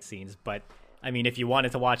the fight scenes, but I mean, if you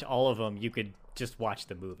wanted to watch all of them, you could just watch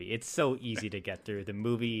the movie. It's so easy to get through. The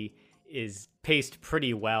movie is paced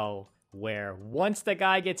pretty well. Where once the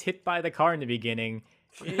guy gets hit by the car in the beginning,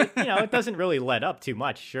 it doesn't really let up too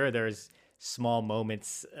much. Sure, there's small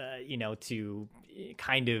moments, to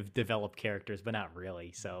kind of develop characters, but not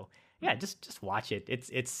really. So yeah, just watch it.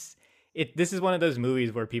 This is one of those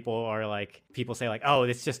movies where people say like, oh,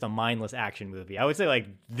 it's just a mindless action movie. I would say like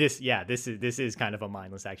this is kind of a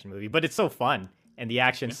mindless action movie, but it's so fun and the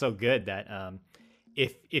action's so good that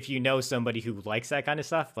if you know somebody who likes that kind of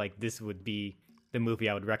stuff, like this would be the movie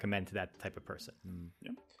I would recommend to that type of person.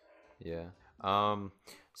 Yeah.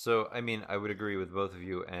 So, I mean, I would agree with both of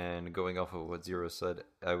you, and going off of what Zero said,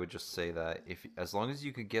 I would just say that as long as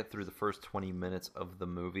you could get through the first 20 minutes of the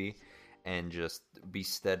movie and just be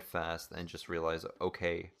steadfast and just realize,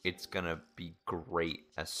 okay, it's gonna be great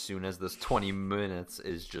as soon as this 20 minutes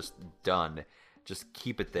is just done. Just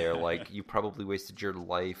keep it there. Like, you probably wasted your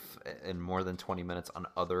life and more than 20 minutes on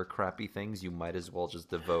other crappy things. You might as well just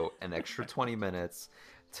devote an extra 20 minutes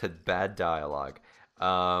to bad dialogue.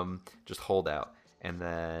 Just hold out. And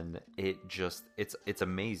then it's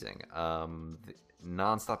amazing.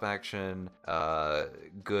 Non-stop action,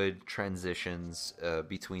 good transitions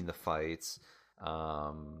between the fights.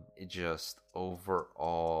 It just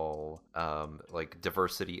overall, like,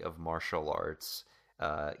 diversity of martial arts.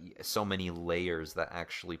 So many layers that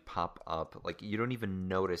actually pop up. Like, you don't even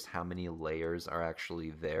notice how many layers are actually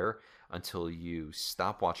there until you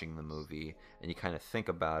stop watching the movie and you kind of think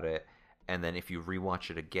about it. And then if you rewatch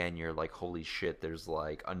it again, you're like, holy shit, there's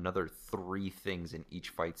like another 3 things in each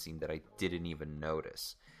fight scene that I didn't even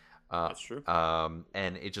notice. That's true.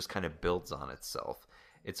 And it just kind of builds on itself.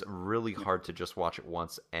 It's really hard to just watch it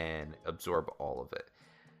once and absorb all of it.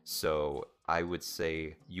 So I would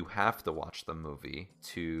say you have to watch the movie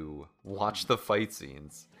to watch the fight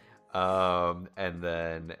scenes. And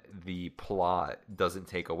then the plot doesn't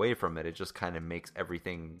take away from it. It just kind of makes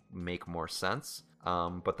everything make more sense.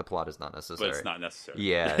 But the plot is not necessary. But it's not necessary.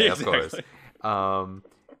 Yeah, Exactly. Of course.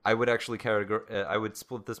 I would actually I would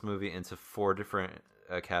split this movie into 4 different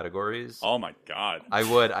categories. Oh my god. I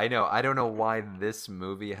would. I know. I don't know why this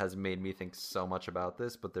movie has made me think so much about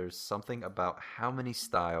this, but there's something about how many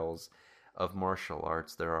styles of martial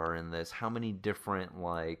arts there are in this. How many different,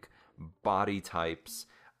 like, body types,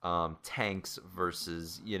 tanks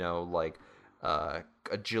versus, you know, like,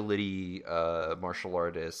 agility martial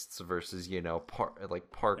artists versus, you know,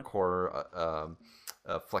 parkour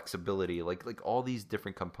flexibility, like all these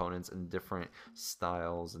different components and different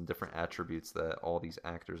styles and different attributes that all these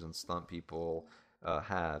actors and stunt people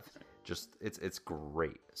have. Just it's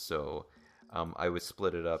great. So I would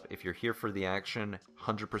split it up. If you're here for the action,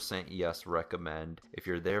 100% yes, recommend. If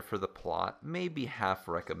you're there for the plot, maybe half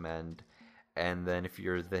recommend. And then if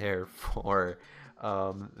you're there for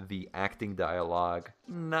the acting dialogue,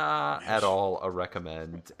 not at all a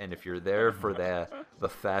recommend. And if you're there for the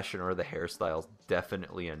fashion or the hairstyles,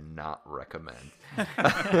 definitely a not recommend.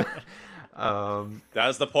 That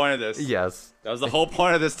was the point of this. Yes. That was the whole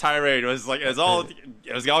point of this tirade. It was all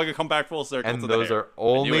gonna come back full circle. And to those the hair. are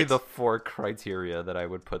only the 4 criteria that I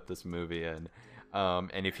would put this movie in.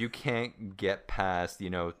 And if you can't get past,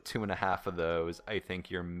 2.5 of those, I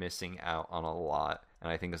think you're missing out on a lot. And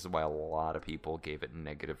I think this is why a lot of people gave it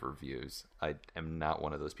negative reviews. I am not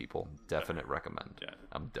one of those people. Definite recommend. Yeah.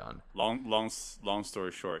 I'm done. Long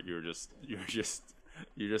story short, you're just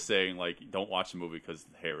saying, like, don't watch the movie because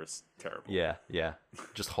the hair is terrible. Yeah.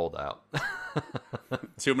 Just hold out.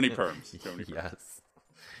 Too many perms. Yes.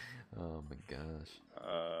 Oh my gosh.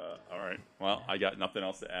 All right. Well, I got nothing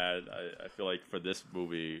else to add. I feel like for this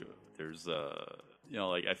movie, there's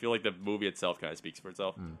I feel like the movie itself kind of speaks for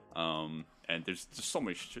itself. And there's just so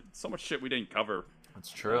much shit we didn't cover. That's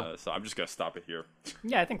true. So I'm just gonna stop it here.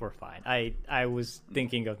 Yeah, I think we're fine. I was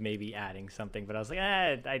thinking of maybe adding something, but I was like,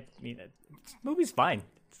 I mean, this movie's fine.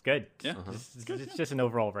 It's good. Yeah, it's just an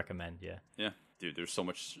overall recommend. Yeah. Yeah, dude. There's so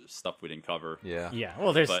much stuff we didn't cover. Yeah. Yeah.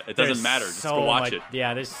 Well, but it doesn't matter. Just go watch it.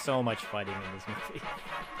 Yeah, there's so much fighting in this movie.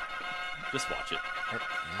 Just watch it.